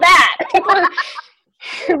book about that. People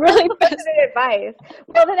really positive advice.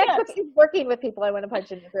 Well, the next book is working with people I want to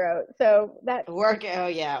punch in the throat. So that work. Oh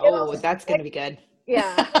yeah. Oh, that's going to be good.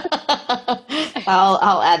 Yeah.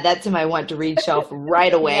 I'll add that to my want to read shelf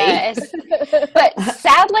right away. Yes. But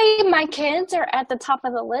sadly, my kids are at the top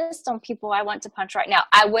of the list on people I want to punch right now.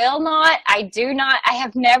 I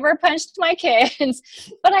have never punched my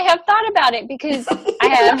kids, but I have thought about it because I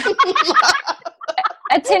have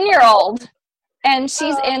a 10-year-old. And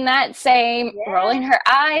she's in that same rolling her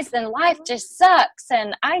eyes and life just sucks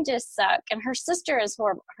and I just suck. And her sister is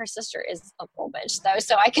horrible. Her sister is a little bitch though,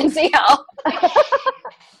 so I can see how.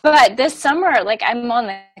 But this summer, I'm on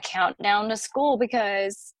the countdown to school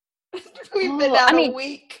because we've been out a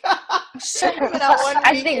week.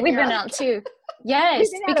 I think we've been out too. Yes,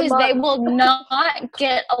 because they will not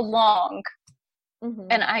get along. Mm-hmm.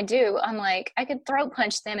 And I do. I'm like, I could throat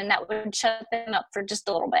punch them and that would shut them up for just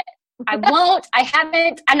a little bit. I won't, I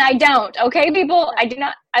haven't, and I don't. Okay, people? I do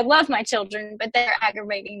not. I love my children, but they're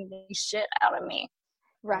aggravating the shit out of me.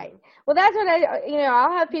 Right. Well, that's what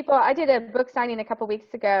I'll have people. I did a book signing a couple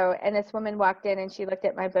weeks ago, and this woman walked in and she looked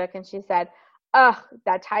at my book and she said, "Oh,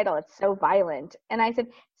 that title, it's so violent." And I said,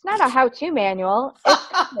 "It's not a how-to manual."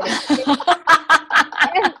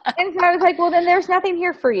 And so I was like, "Well, then there's nothing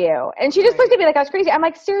here for you." And she just looked at me like I was crazy. I'm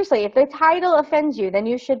like, seriously, if the title offends you, then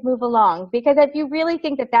you should move along. Because if you really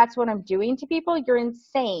think that that's what I'm doing to people, you're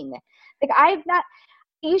insane. You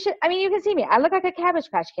can see me. I look like a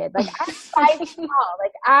Cabbage Patch Kid. Like, I'm 5 tall.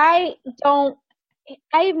 Like,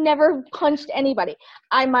 I've never punched anybody.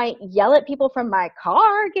 I might yell at people from my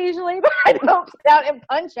car occasionally, but I don't sit out and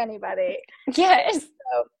punch anybody. Yes.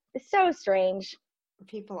 So, it's so strange.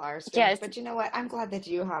 People are strange, but you know what? I'm glad that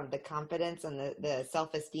you have the confidence and the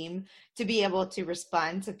self-esteem to be able to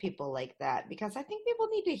respond to people like that, because I think people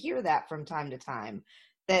need to hear that from time to time.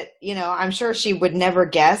 That, I'm sure she would never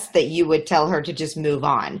guess that you would tell her to just move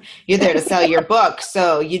on. You're there to sell your book.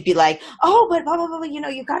 So you'd be like, "Oh, but blah, blah, blah,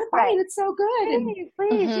 you got to buy it. It's so good."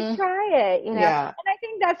 Please, just try it, Yeah. And I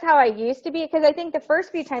think that's how I used to be, because I think the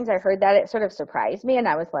first few times I heard that, it sort of surprised me. And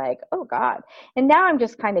I was like, oh God. And now I'm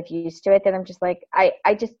just kind of used to it. That I'm just like,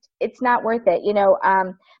 it's not worth it.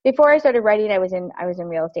 Before I started writing, I was in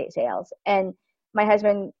real estate sales, and my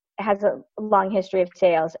husband has a long history of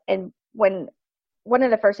sales. And when one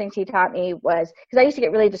of the first things he taught me was, because I used to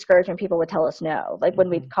get really discouraged when people would tell us no, like when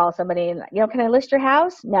we'd call somebody and, can I list your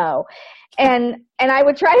house? No. And I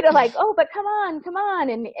would try to like, oh, but come on.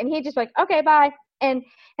 And he'd just like, okay, bye. And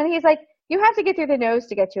he's like, you have to get through the no's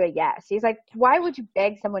to get to a yes. He's like, why would you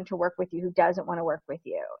beg someone to work with you who doesn't want to work with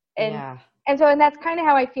you? And that's kind of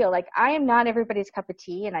how I feel. Like, I am not everybody's cup of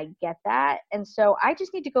tea, and I get that. And so I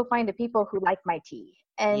just need to go find the people who like my tea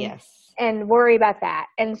and worry about that.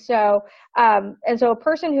 And so a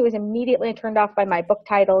person who is immediately turned off by my book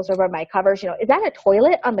titles or by my covers, is that a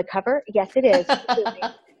toilet on the cover? Yes, it is.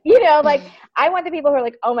 Like, I want the people who are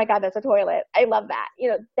like, oh my God, that's a toilet. I love that.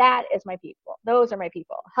 That is my people. Those are my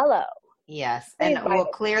people. Hello. Yes. And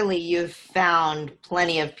clearly you've found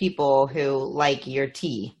plenty of people who like your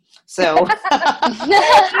tea. So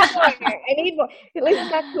I need more. At least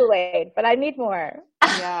it's not Kool-Aid, but I need more.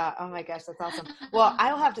 Yeah. Oh my gosh, that's awesome. Well,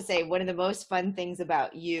 I'll have to say, one of the most fun things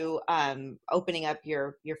about you opening up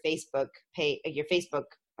your Facebook page, your Facebook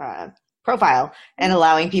profile, and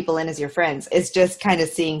allowing people in as your friends is just kind of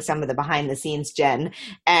seeing some of the behind the scenes, Jen.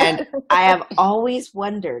 And I have always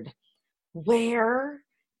wondered, where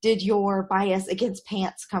did your bias against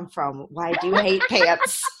pants come from? Why do you hate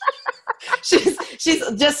pants? She's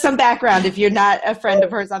just some background. If you're not a friend of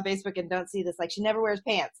hers on Facebook and don't see this, like, she never wears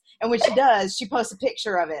pants. And when she does, she posts a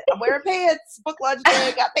picture of it. I'm wearing pants. Book launch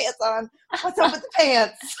day, got pants on. What's up with the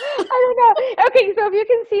pants? I don't know. Okay, so if you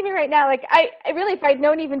can see me right now, like, I really, if I'd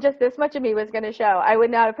known even just this much of me was going to show, I would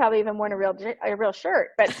not have probably even worn a real shirt.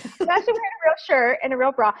 But I'm actually wearing a real shirt and a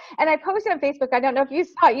real bra. And I posted on Facebook. I don't know if you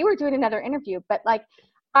saw it. You were doing another interview, but like,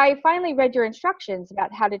 I finally read your instructions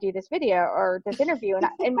about how to do this video or this interview. And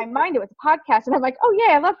in my mind, it was a podcast. And I'm like, oh,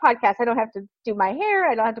 yeah, I love podcasts. I don't have to do my hair.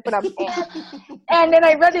 I don't have to put on pants. And then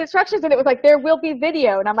I read the instructions and it was like, there will be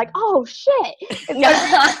video. And I'm like, oh, shit. And so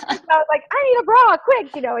I was like, I need a bra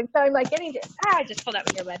quick, And so I'm like I just pulled out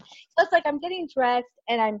my earbud. So it's like I'm getting dressed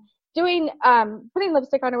and I'm doing, putting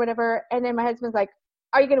lipstick on or whatever. And then my husband's like,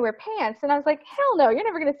 are you going to wear pants? And I was like, hell no, you're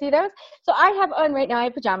never going to see those. So I have on right now, I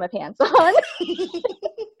have pajama pants on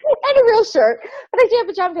and a real shirt, but I do have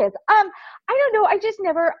pajama pants. I don't know.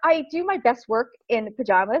 I do my best work in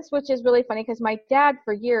pajamas, which is really funny because my dad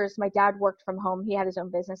worked from home. He had his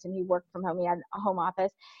own business and he worked from home. He had a home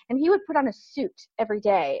office and he would put on a suit every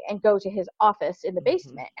day and go to his office in the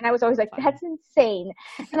basement. And I was always like, that's insane.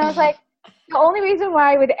 And I was like, the only reason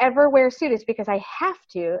why I would ever wear a suit is because I have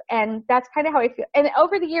to. And that's kind of how I feel. And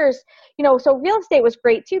over the years, so real estate was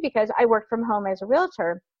great too, because I worked from home as a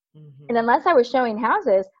realtor. And unless I was showing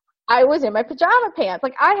houses, I was in my pajama pants.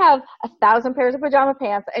 Like, I have 1,000 pairs of pajama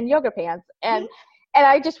pants and yoga pants. And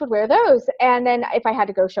I just would wear those. And then if I had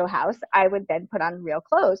to go show a house, I would then put on real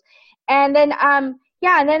clothes. And then,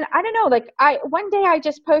 and then I don't know, like one day I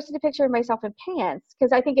just posted a picture of myself in pants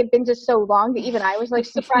because I think it'd been just so long that even I was like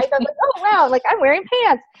surprised. I was like, oh wow, like I'm wearing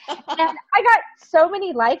pants. And I got so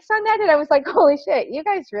many likes on that I was like, holy shit, you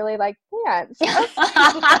guys really like pants. And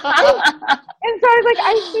so I was like,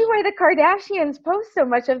 I see why the Kardashians post so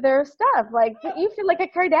much of their stuff. Like, you feel like a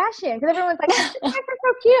Kardashian because everyone's like, your pants are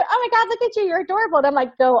so cute. Oh my God, look at you, you're adorable. And I'm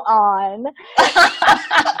like, go on.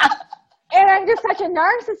 And I'm just such a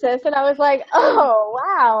narcissist. And I was like, oh,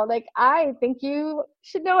 wow. Like, I think you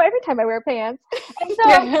should know every time I wear pants. And so,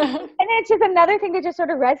 and it's just another thing that just sort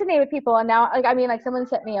of resonated with people. And now, like, I mean, like someone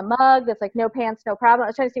sent me a mug that's like, no pants, no problem. I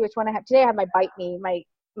was trying to see which one I have. Today I have my Bite Me,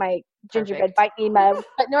 my gingerbread Bite Me mug.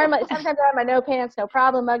 But normally, sometimes I have my no pants, no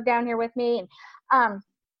problem mug down here with me. And,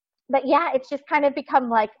 but yeah, it's just kind of become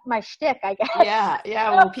like my shtick, I guess.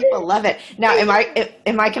 Yeah. Well, people love it. Now, am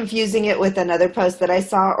I confusing it with another post that I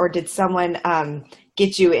saw, or did someone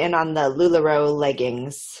get you in on the LuLaRoe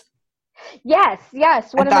leggings? Yes.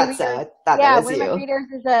 One of my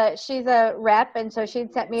readers she's a rep, and so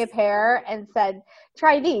she'd sent me a pair and said,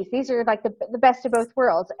 try these. These are like the best of both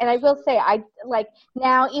worlds. And I will say, I like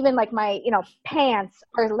now even like my pants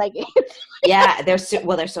are leggings. Yeah, they're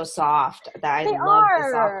so soft. I love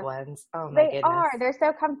the soft ones. Oh my goodness, they are. They're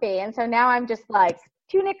so comfy. And so now I'm just like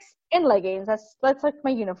tunics and leggings. That's like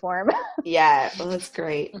my uniform. Yeah, well, that's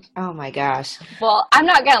great. Oh my gosh. Well, I'm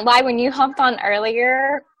not gonna lie. When you hopped on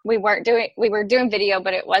earlier, we were doing video,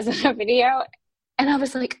 but it wasn't a video. And I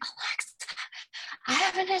was like, Alexa, I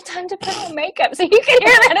haven't had time to put on makeup. So you can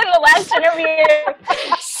hear that in the last interview.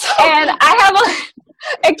 And I have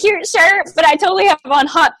a cute shirt, but I totally have on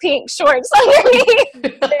hot pink shorts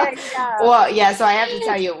underneath. Well, yeah, so I have to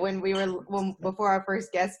tell you, when before our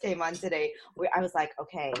first guest came on today, I was like,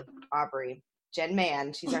 okay, Aubrey, Jen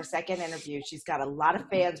Mann. She's our second interview. She's got a lot of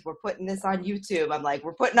fans. We're putting this on YouTube. I'm like,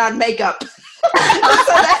 we're putting on makeup. So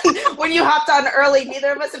then when you hopped on early,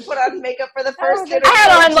 neither of us had put on makeup for the first interview. I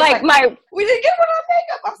had on like my. We didn't get one on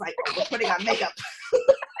makeup. I was like, we're putting on makeup.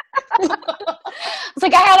 It's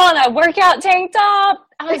like I had on a workout tank top.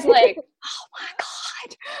 I was like, oh my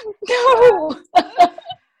God, no.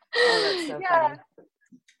 Oh, that's so funny.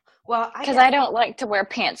 Well, because I don't like to wear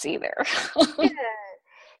pants either.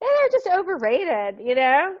 Yeah, they're just overrated, you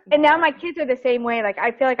know? And now my kids are the same way. Like,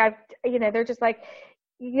 I feel like they're just like,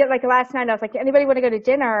 like last night I was like, anybody want to go to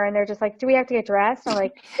dinner? And they're just like, do we have to get dressed? I'm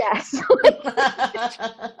like, yes.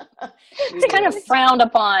 It's kind of frowned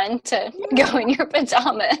upon to go in your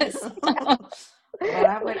pajamas. Well,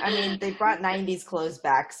 they brought 90s clothes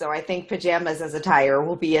back, so I think pajamas as attire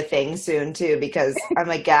will be a thing soon, too, because, oh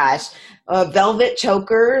my gosh, velvet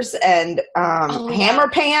chokers and hammer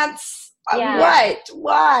pants? Yeah. What?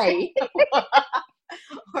 Why?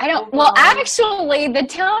 Actually, the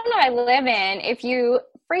town I live in, if you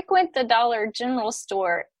frequent the Dollar General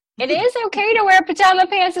store, it is okay to wear pajama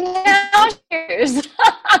pants and house shoes.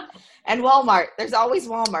 And Walmart. There's always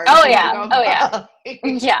Walmart. Oh, yeah.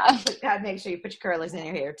 Yeah. God, make sure you put your curlers in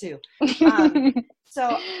your hair, too.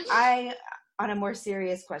 So on a more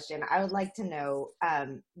serious question, I would like to know,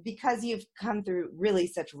 because you've come through really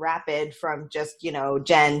such rapid from just,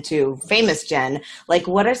 Jen to famous Jen, like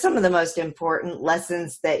what are some of the most important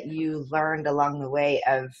lessons that you learned along the way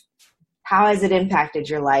of how has it impacted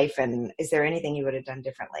your life? And is there anything you would have done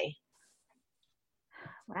differently?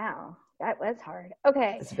 Wow. That was hard.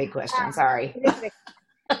 Okay. That's a big question. Sorry.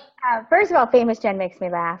 First of all, famous Jen makes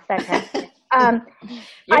me laugh. That's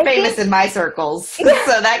You're famous in my circles, so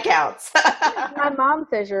that counts. My mom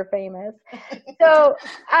says you're famous. So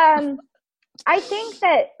I think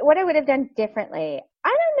that what I would have done differently, I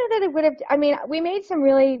don't know that it would have, we made some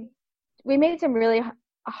really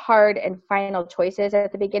hard and final choices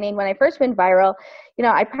at the beginning. When I first went viral,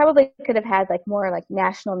 I probably could have had like more like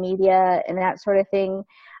national media and that sort of thing.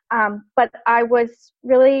 But I was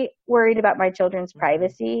really worried about my children's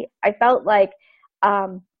privacy. I felt like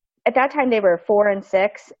at that time they were 4 and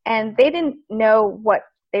 6 and they didn't know what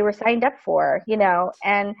they were signed up for,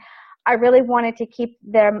 and I really wanted to keep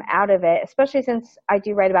them out of it, especially since I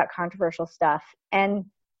do write about controversial stuff. And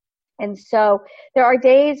so there are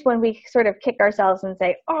days when we sort of kick ourselves and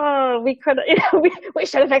say, oh, we could, we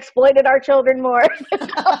should have exploited our children more.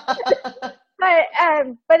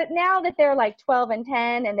 But now that they're like 12 and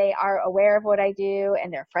 10 and they are aware of what I do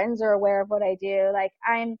and their friends are aware of what I do, like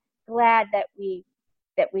I'm glad that we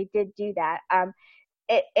did do that.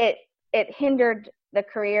 It hindered the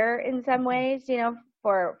career in some ways,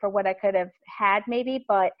 for what I could have had maybe,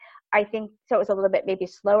 but I think so it was a little bit maybe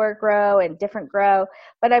slower grow and different grow,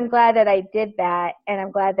 but I'm glad that I did that. And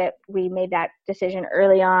I'm glad that we made that decision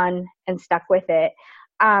early on and stuck with it.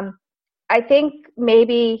 I think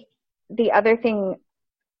maybe the other thing,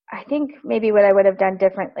 what I would have done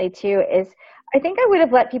differently too is I think I would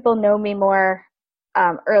have let people know me more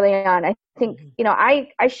early on. I think,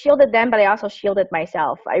 I shielded them, but I also shielded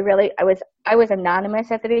myself. I was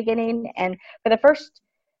anonymous at the beginning. And for the first,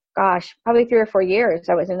 probably 3 or 4 years,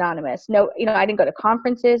 I was anonymous. No, I didn't go to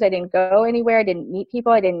conferences. I didn't go anywhere. I didn't meet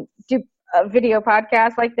people. I didn't do a video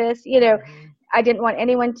podcast like this. I didn't want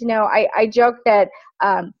anyone to know. I joke that,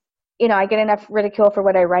 I get enough ridicule for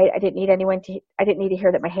what I write. I didn't need to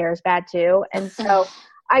hear that my hair is bad too. And so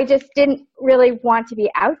I just didn't really want to be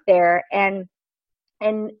out there. And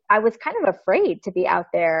I was kind of afraid to be out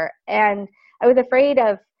there. And I was afraid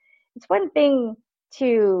of, it's one thing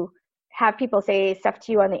to have people say stuff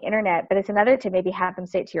to you on the internet, but it's another to maybe have them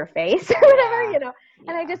say it to your face or whatever, Yeah.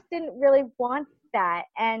 And I just didn't really want that.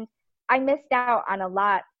 And I missed out on a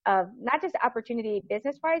lot of not just opportunity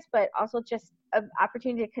business-wise, but also just an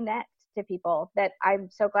opportunity to connect to people that I'm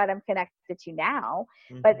so glad I'm connected to now,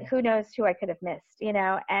 but who knows who I could have missed,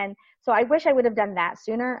 And so I wish I would have done that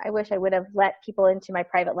sooner. I wish I would have let people into my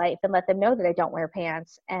private life and let them know that I don't wear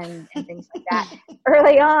pants and things like that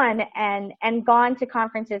early on, and gone to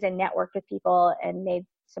conferences and networked with people and made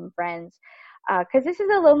some friends. 'Cause this is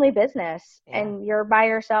a lonely business and you're by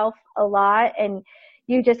yourself a lot and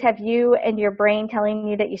you just have you and your brain telling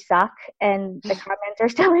you that you suck and the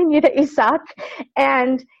commenters telling you that you suck.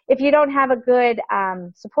 And if you don't have a good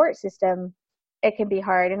support system, it can be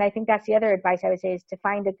hard. And I think that's the other advice I would say is to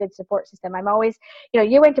find a good support system. I'm always,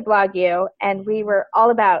 you went to Blog U and we were all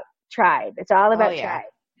about tribe. It's all about tribe.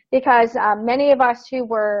 Because many of us who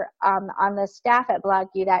were on the staff at Blog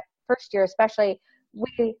U that first year especially,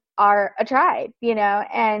 we are a tribe,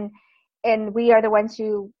 and we are the ones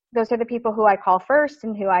who those are the people who I call first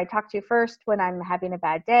and who I talk to first when I'm having a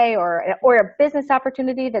bad day or a business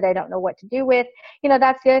opportunity that I don't know what to do with.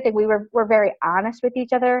 That's the other thing. We're very honest with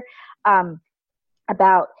each other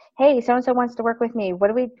about, hey, so-and-so wants to work with me.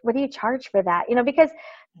 What do you charge for that? Because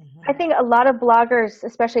I think a lot of bloggers,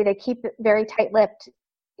 especially, they keep it very tight-lipped.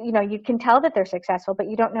 You can tell that they're successful, but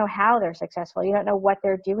you don't know how they're successful. You don't know what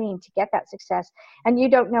they're doing to get that success. And you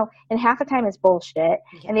don't know, and half the time it's bullshit. Yeah.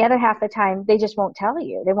 And the other half the time, they just won't tell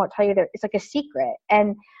you. They won't tell you that it's like a secret.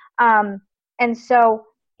 And so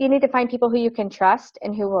you need to find people who you can trust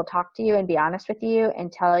and who will talk to you and be honest with you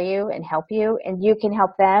and tell you and help you, and you can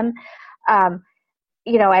help them.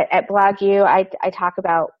 At Blog U, I talk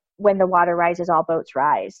about when the water rises, all boats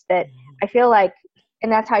rise. That I feel like,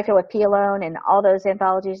 and that's how I feel with Pee Alone and all those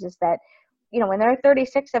anthologies, is that, when there are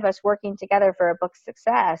 36 of us working together for a book's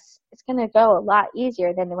success, it's going to go a lot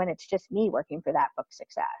easier than when it's just me working for that book's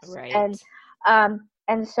success. Right.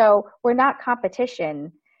 And so we're not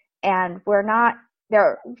competition, and we're not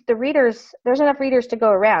there. The readers, there's enough readers to go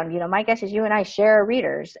around. My guess is you and I share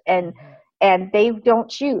readers, and they don't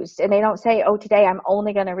choose, and they don't say, oh, today I'm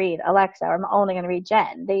only going to read Alexa, or I'm only going to read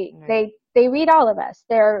Jen. They read all of us.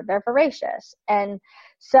 They're voracious. And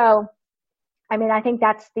so, I think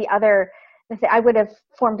that's the other, I would have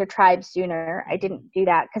formed a tribe sooner. I didn't do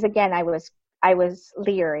that because, again, I was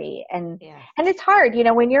leery, and it's hard,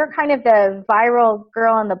 when you're kind of the viral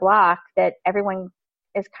girl on the block that everyone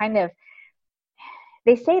is kind of,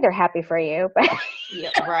 they say they're happy for you, but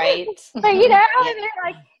right. But and they're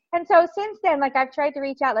like, and so since then, I've tried to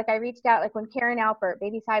reach out. I reached out, when Karen Alpert,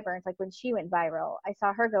 Baby Sideburns, when she went viral, I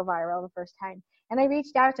saw her go viral the first time. And I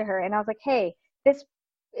reached out to her and I was like, hey, it's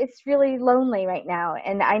really lonely right now.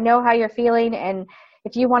 And I know how you're feeling. And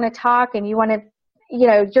if you want to talk and you want to,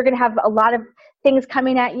 you're going to have a lot of things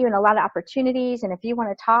coming at you and a lot of opportunities. And if you want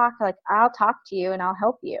to talk, I'll talk to you and I'll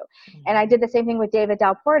help you. Mm-hmm. And I did the same thing with David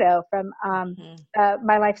Del Porto from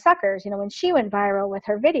My Life Suckers, when she went viral with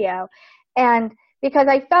her video. And because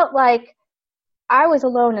I felt like I was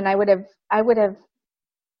alone, and I would have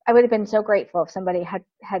been so grateful if somebody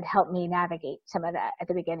had helped me navigate some of that at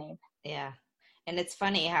the beginning. Yeah. And it's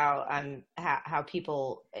funny how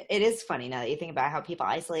people, it is funny now that you think about how people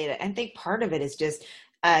isolate it. And I think part of it is just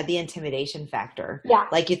the intimidation factor. Yeah.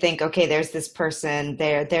 You think, okay, there's this person,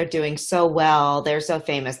 they're doing so well, they're so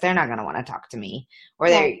famous, they're not going to want to talk to me, or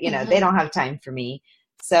they don't have time for me.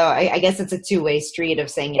 So I guess it's a two-way street of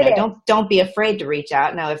saying, don't be afraid to reach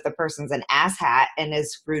out. Now, if the person's an asshat and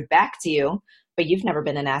is rude back to you, but you've never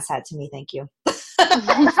been an asshat to me, thank you. That's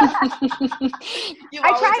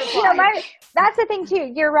the thing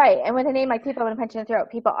too. You're right. And with a name like People in a Punch in the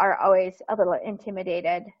Throat, people are always a little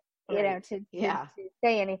intimidated, to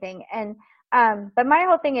say anything. And but my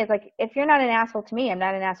whole thing is if you're not an asshole to me, I'm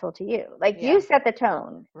not an asshole to you. You set the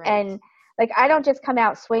tone, and I don't just come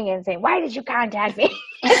out swinging and saying, why did you contact me?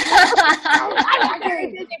 I'm a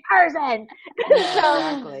very busy person.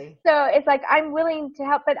 Exactly. So it's I'm willing to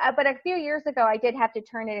help. But a few years ago, I did have to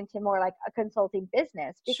turn it into more like a consulting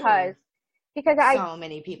business because so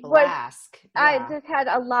many people ask. Yeah. I just had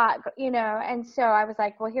a lot, and so I was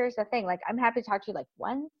like, well, here's the thing. I'm happy to talk to you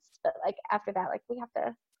once, but after that, we have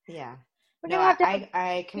to. Yeah.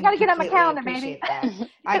 I can gotta get on my calendar, baby. That.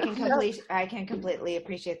 I can completely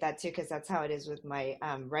appreciate that too, because that's how it is with my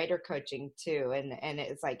writer coaching too. And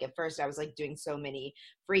it's at first I was doing so many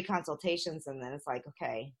free consultations, and then it's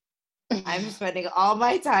okay, I'm spending all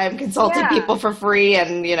my time consulting people for free,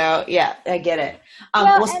 and I get it.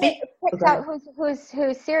 It picks out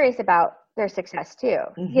who's serious about their success too.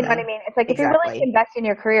 Mm-hmm. You know what I mean? It's if you're willing to invest in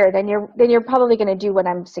your career, then you're probably going to do what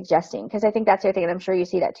I'm suggesting, because I think that's the other thing, and I'm sure you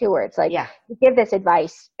see that too, where it's you give this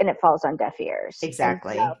advice and it falls on deaf ears.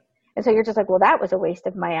 Exactly. And so you're just well, that was a waste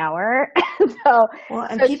of my hour. So to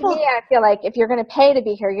me, I feel if you're going to pay to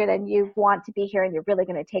be here, then you want to be here, and you're really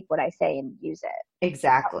going to take what I say and use it.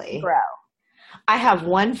 Exactly. Grow. I have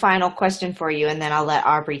one final question for you, and then I'll let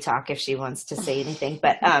Aubrey talk if she wants to say anything.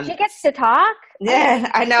 But she gets to talk? Yeah,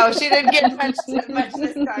 I know. She didn't get much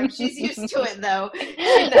this time. She's used to it, though.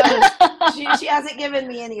 She knows. She hasn't given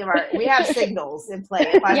me any of our – we have signals in play.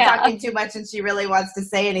 If I'm talking too much and she really wants to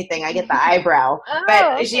say anything, I get the eyebrow.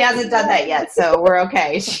 But she hasn't done that yet, so we're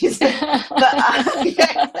okay. She's exactly.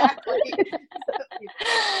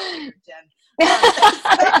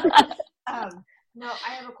 No,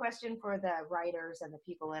 I have a question for the writers and the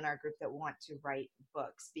people in our group that want to write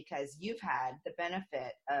books, because you've had the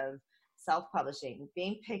benefit of self-publishing,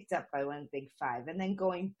 being picked up by one big five, and then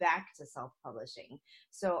going back to self-publishing.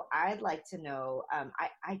 So I'd like to know,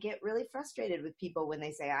 I get really frustrated with people when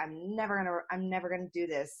they say, I'm never gonna do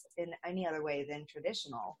this in any other way than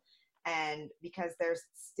traditional. And because there's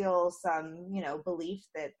still some, belief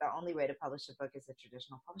that the only way to publish a book is a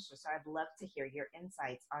traditional publisher. So I'd love to hear your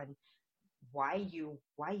insights on why you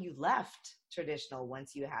left traditional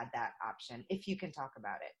once you had that option, if you can talk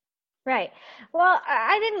about it. Right. Well,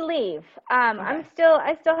 I didn't leave. Okay. I still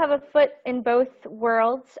have a foot in both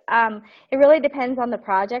worlds. It really depends on the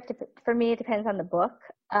project. For me, it depends on the book.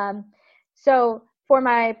 So for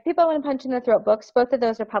my People I Want to Punch in the Throat books, both of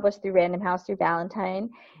those are published through Random House through Valentine,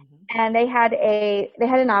 and they had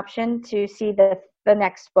an option to see the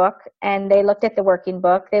next book, and they looked at the working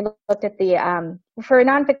book. They looked at the for a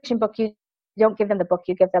nonfiction book, you don't give them the book,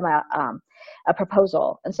 you give them a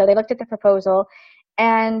proposal, and so they looked at the proposal,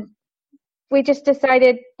 and we just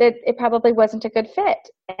decided that it probably wasn't a good fit.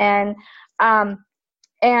 And I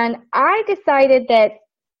decided that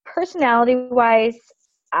personality-wise,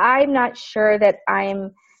 I'm not sure that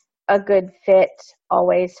I'm a good fit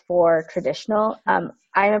always for traditional. I'm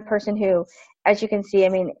a person who, as you can see, I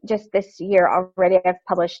mean, just this year already, I've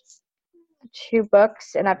published 2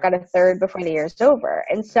 books, and I've got a third before the year's over.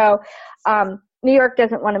 And so New York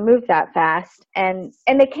doesn't want to move that fast, and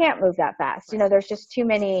they can't move that fast. There's just too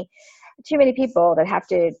many people that have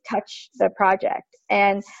to touch the project.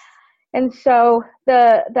 And so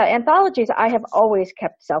the anthologies I have always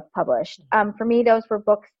kept self-published. For me, those were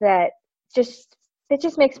books that it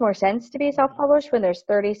just makes more sense to be self-published when there's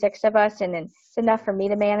 36 of us, and it's enough for me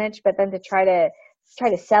to manage, but then to try to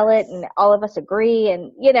sell it and all of us agree,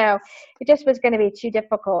 and it just was going to be too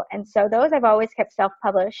difficult. And so those I've always kept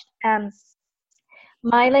self-published.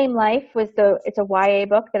 My Lame Life it's a YA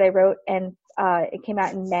book that I wrote, and it came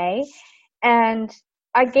out in May, and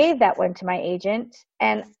I gave that one to my agent,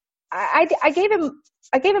 and I gave him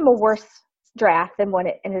a worse draft than what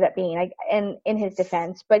it ended up being, in his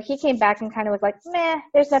defense, but he came back and kind of was like, meh,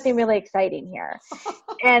 there's nothing really exciting here.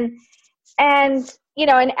 and as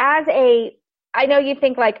I know you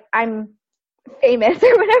think like I'm famous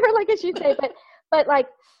or whatever, like as you say, but like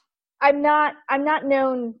I'm not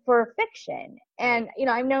known for fiction, and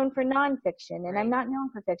I'm known for nonfiction, and I'm not known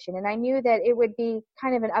for fiction. And I knew that it would be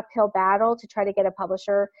kind of an uphill battle to try to get a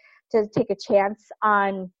publisher to take a chance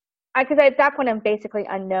on, because at that point I'm basically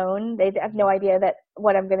unknown. They have no idea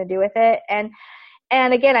what I'm going to do with it, and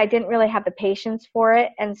again, I didn't really have the patience for it,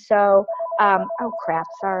 and so oh crap,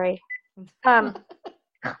 sorry. And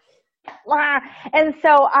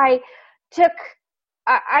so I took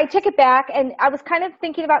it back, and I was kind of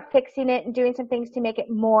thinking about fixing it and doing some things to make it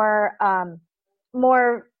more, I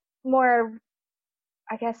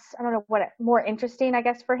guess, I don't know more interesting, I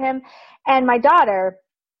guess, for him. And my daughter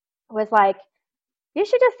was like, you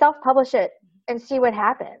should just self-publish it and see what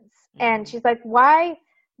happens. And she's like, why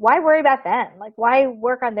worry about them? Like, why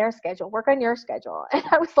work on their schedule? Work on your schedule. And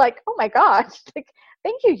I was like, oh my gosh, like,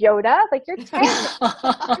 thank you, Yoda. Like, you're 10.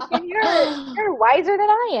 And you're wiser than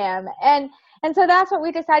I am. And so that's what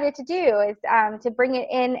we decided to do, is to bring it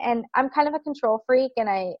in. And I'm kind of a control freak, and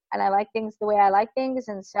I like things the way I like things.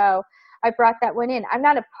 And so I brought that one in. I'm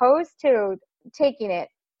not opposed to taking it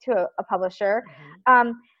to a publisher.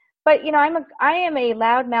 But I am a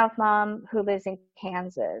loudmouth mom who lives in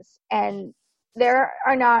Kansas, and there's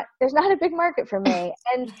not a big market for me.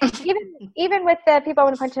 And even with the People I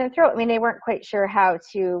Want to Punch in the Throat, I mean, they weren't quite sure how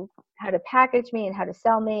to package me and how to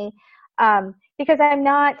sell me, because I'm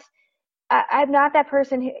not that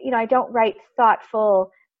person who, I don't write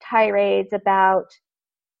thoughtful tirades about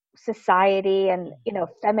society and,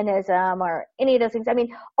 feminism or any of those things. I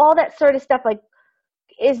mean, all that sort of stuff like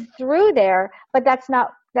is through there, but that's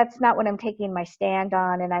not what I'm taking my stand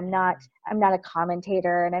on. And I'm not a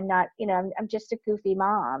commentator, and I'm not, I'm just a goofy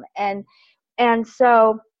mom. And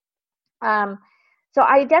so I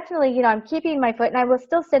definitely, I'm keeping my foot, and I will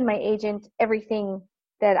still send my agent everything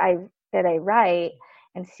that I write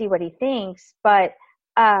and see what he thinks. But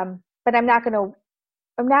I'm not going to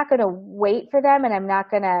wait for them, and I'm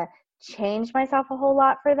not going to change myself a whole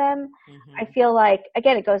lot for them. I feel like,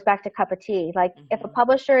 again, it goes back to cup of tea. Like if a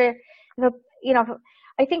publisher,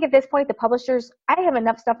 I think at this point, the publishers, I have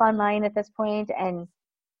enough stuff online at this point, and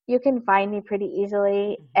you can find me pretty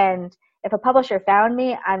easily. And if a publisher found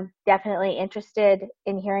me, I'm definitely interested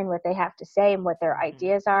in hearing what they have to say and what their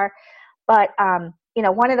ideas are. But,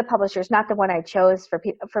 one of the publishers, not the one I chose for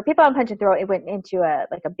People on Punch and Throat, it went into a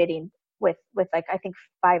bidding with like, I think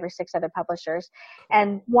 5 or 6 other publishers.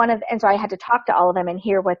 And so I had to talk to all of them and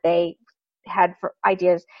hear what they had for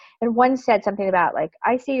ideas. And one said something about like,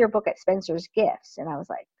 I see your book at Spencer's Gifts. And I was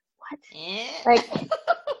like, what? Like,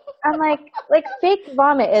 I'm like fake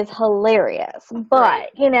vomit is hilarious, but Right.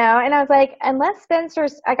 and I was like, unless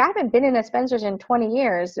Spencer's, like, I haven't been in a Spencer's in 20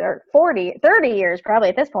 years or 40, 30 years probably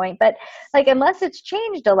at this point, but like, unless it's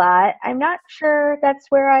changed a lot, I'm not sure that's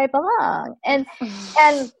where I belong. And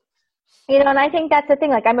and I think that's the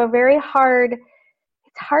thing. Like, it's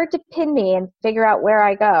hard to pin me and figure out where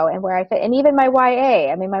I go and where I fit. And even my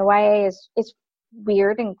YA, I mean, my YA is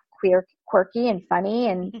weird and quirky and funny,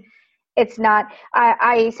 and it's not.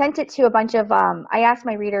 I sent it to a bunch of. I asked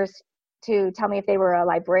my readers to tell me if they were a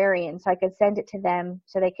librarian, so I could send it to them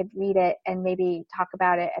so they could read it and maybe talk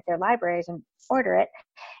about it at their libraries and order it.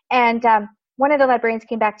 And one of the librarians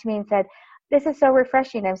came back to me and said, "This is so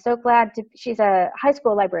refreshing. I'm so glad to." She's a high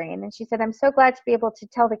school librarian, and she said, "I'm so glad to be able to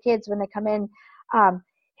tell the kids when they come in,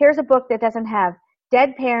 here's a book that doesn't have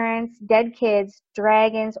dead parents, dead kids,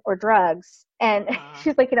 dragons, or drugs." And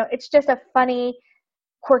she's like, it's just a funny,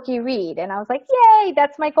 quirky read. And I was like, yay,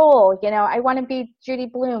 that's my goal. I want to be Judy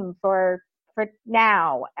Blume for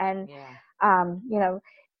now. And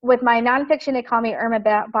with my nonfiction, they call me Irma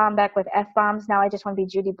Bombeck with F-bombs. Now I just want to be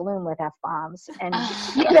Judy Blume with F-bombs. And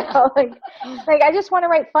like I just want to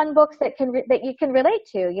write fun books that you can relate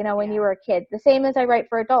to, when you were a kid. The same as I write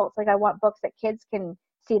for adults. Like, I want books that kids can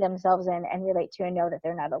see themselves in and relate to and know that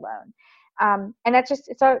they're not alone. And that's just,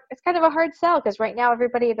 it's kind of a hard sell, because right now they're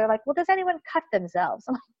like, well, does anyone cut themselves?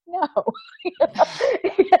 I'm like, no.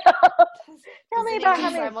 Tell me about how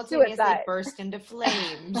many simultaneously burst into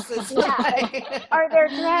flames. Are there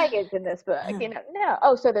dragons in this book? No.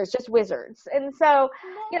 Oh, so there's just wizards. And so,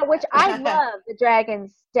 which I love the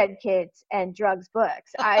dragons, dead kids, and drugs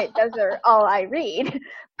books. Those are all I read.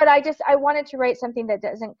 But I wanted to write something that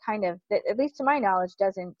doesn't that, at least to my knowledge,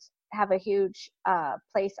 doesn't have a huge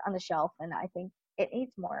place on the shelf, and I think it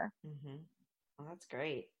needs more. Mm-hmm. Well, that's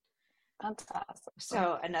great. That's awesome.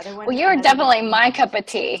 So another one. Well, you're definitely my cup of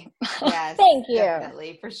tea. Yes, thank you.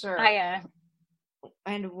 Definitely, for sure.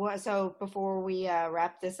 And so before we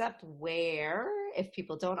wrap this up, where, if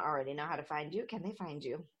people don't already know how to find you, can they find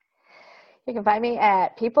you? You can find me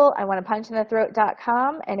at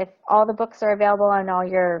peopleiwannapunchinthethroat.com, and if all the books are available on all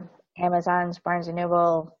your Amazons, Barnes and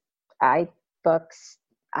Noble, iBooks,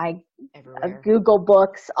 Google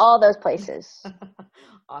Books, all those places.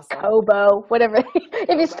 Awesome. Kobo, whatever.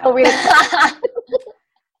 If you still read it.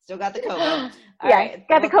 Still got the Kobo. All right.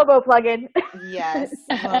 Got the Kobo plug-in. Yes.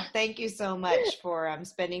 Well, thank you so much for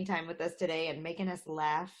spending time with us today and making us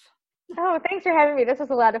laugh. Oh, thanks for having me. This was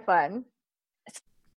a lot of fun.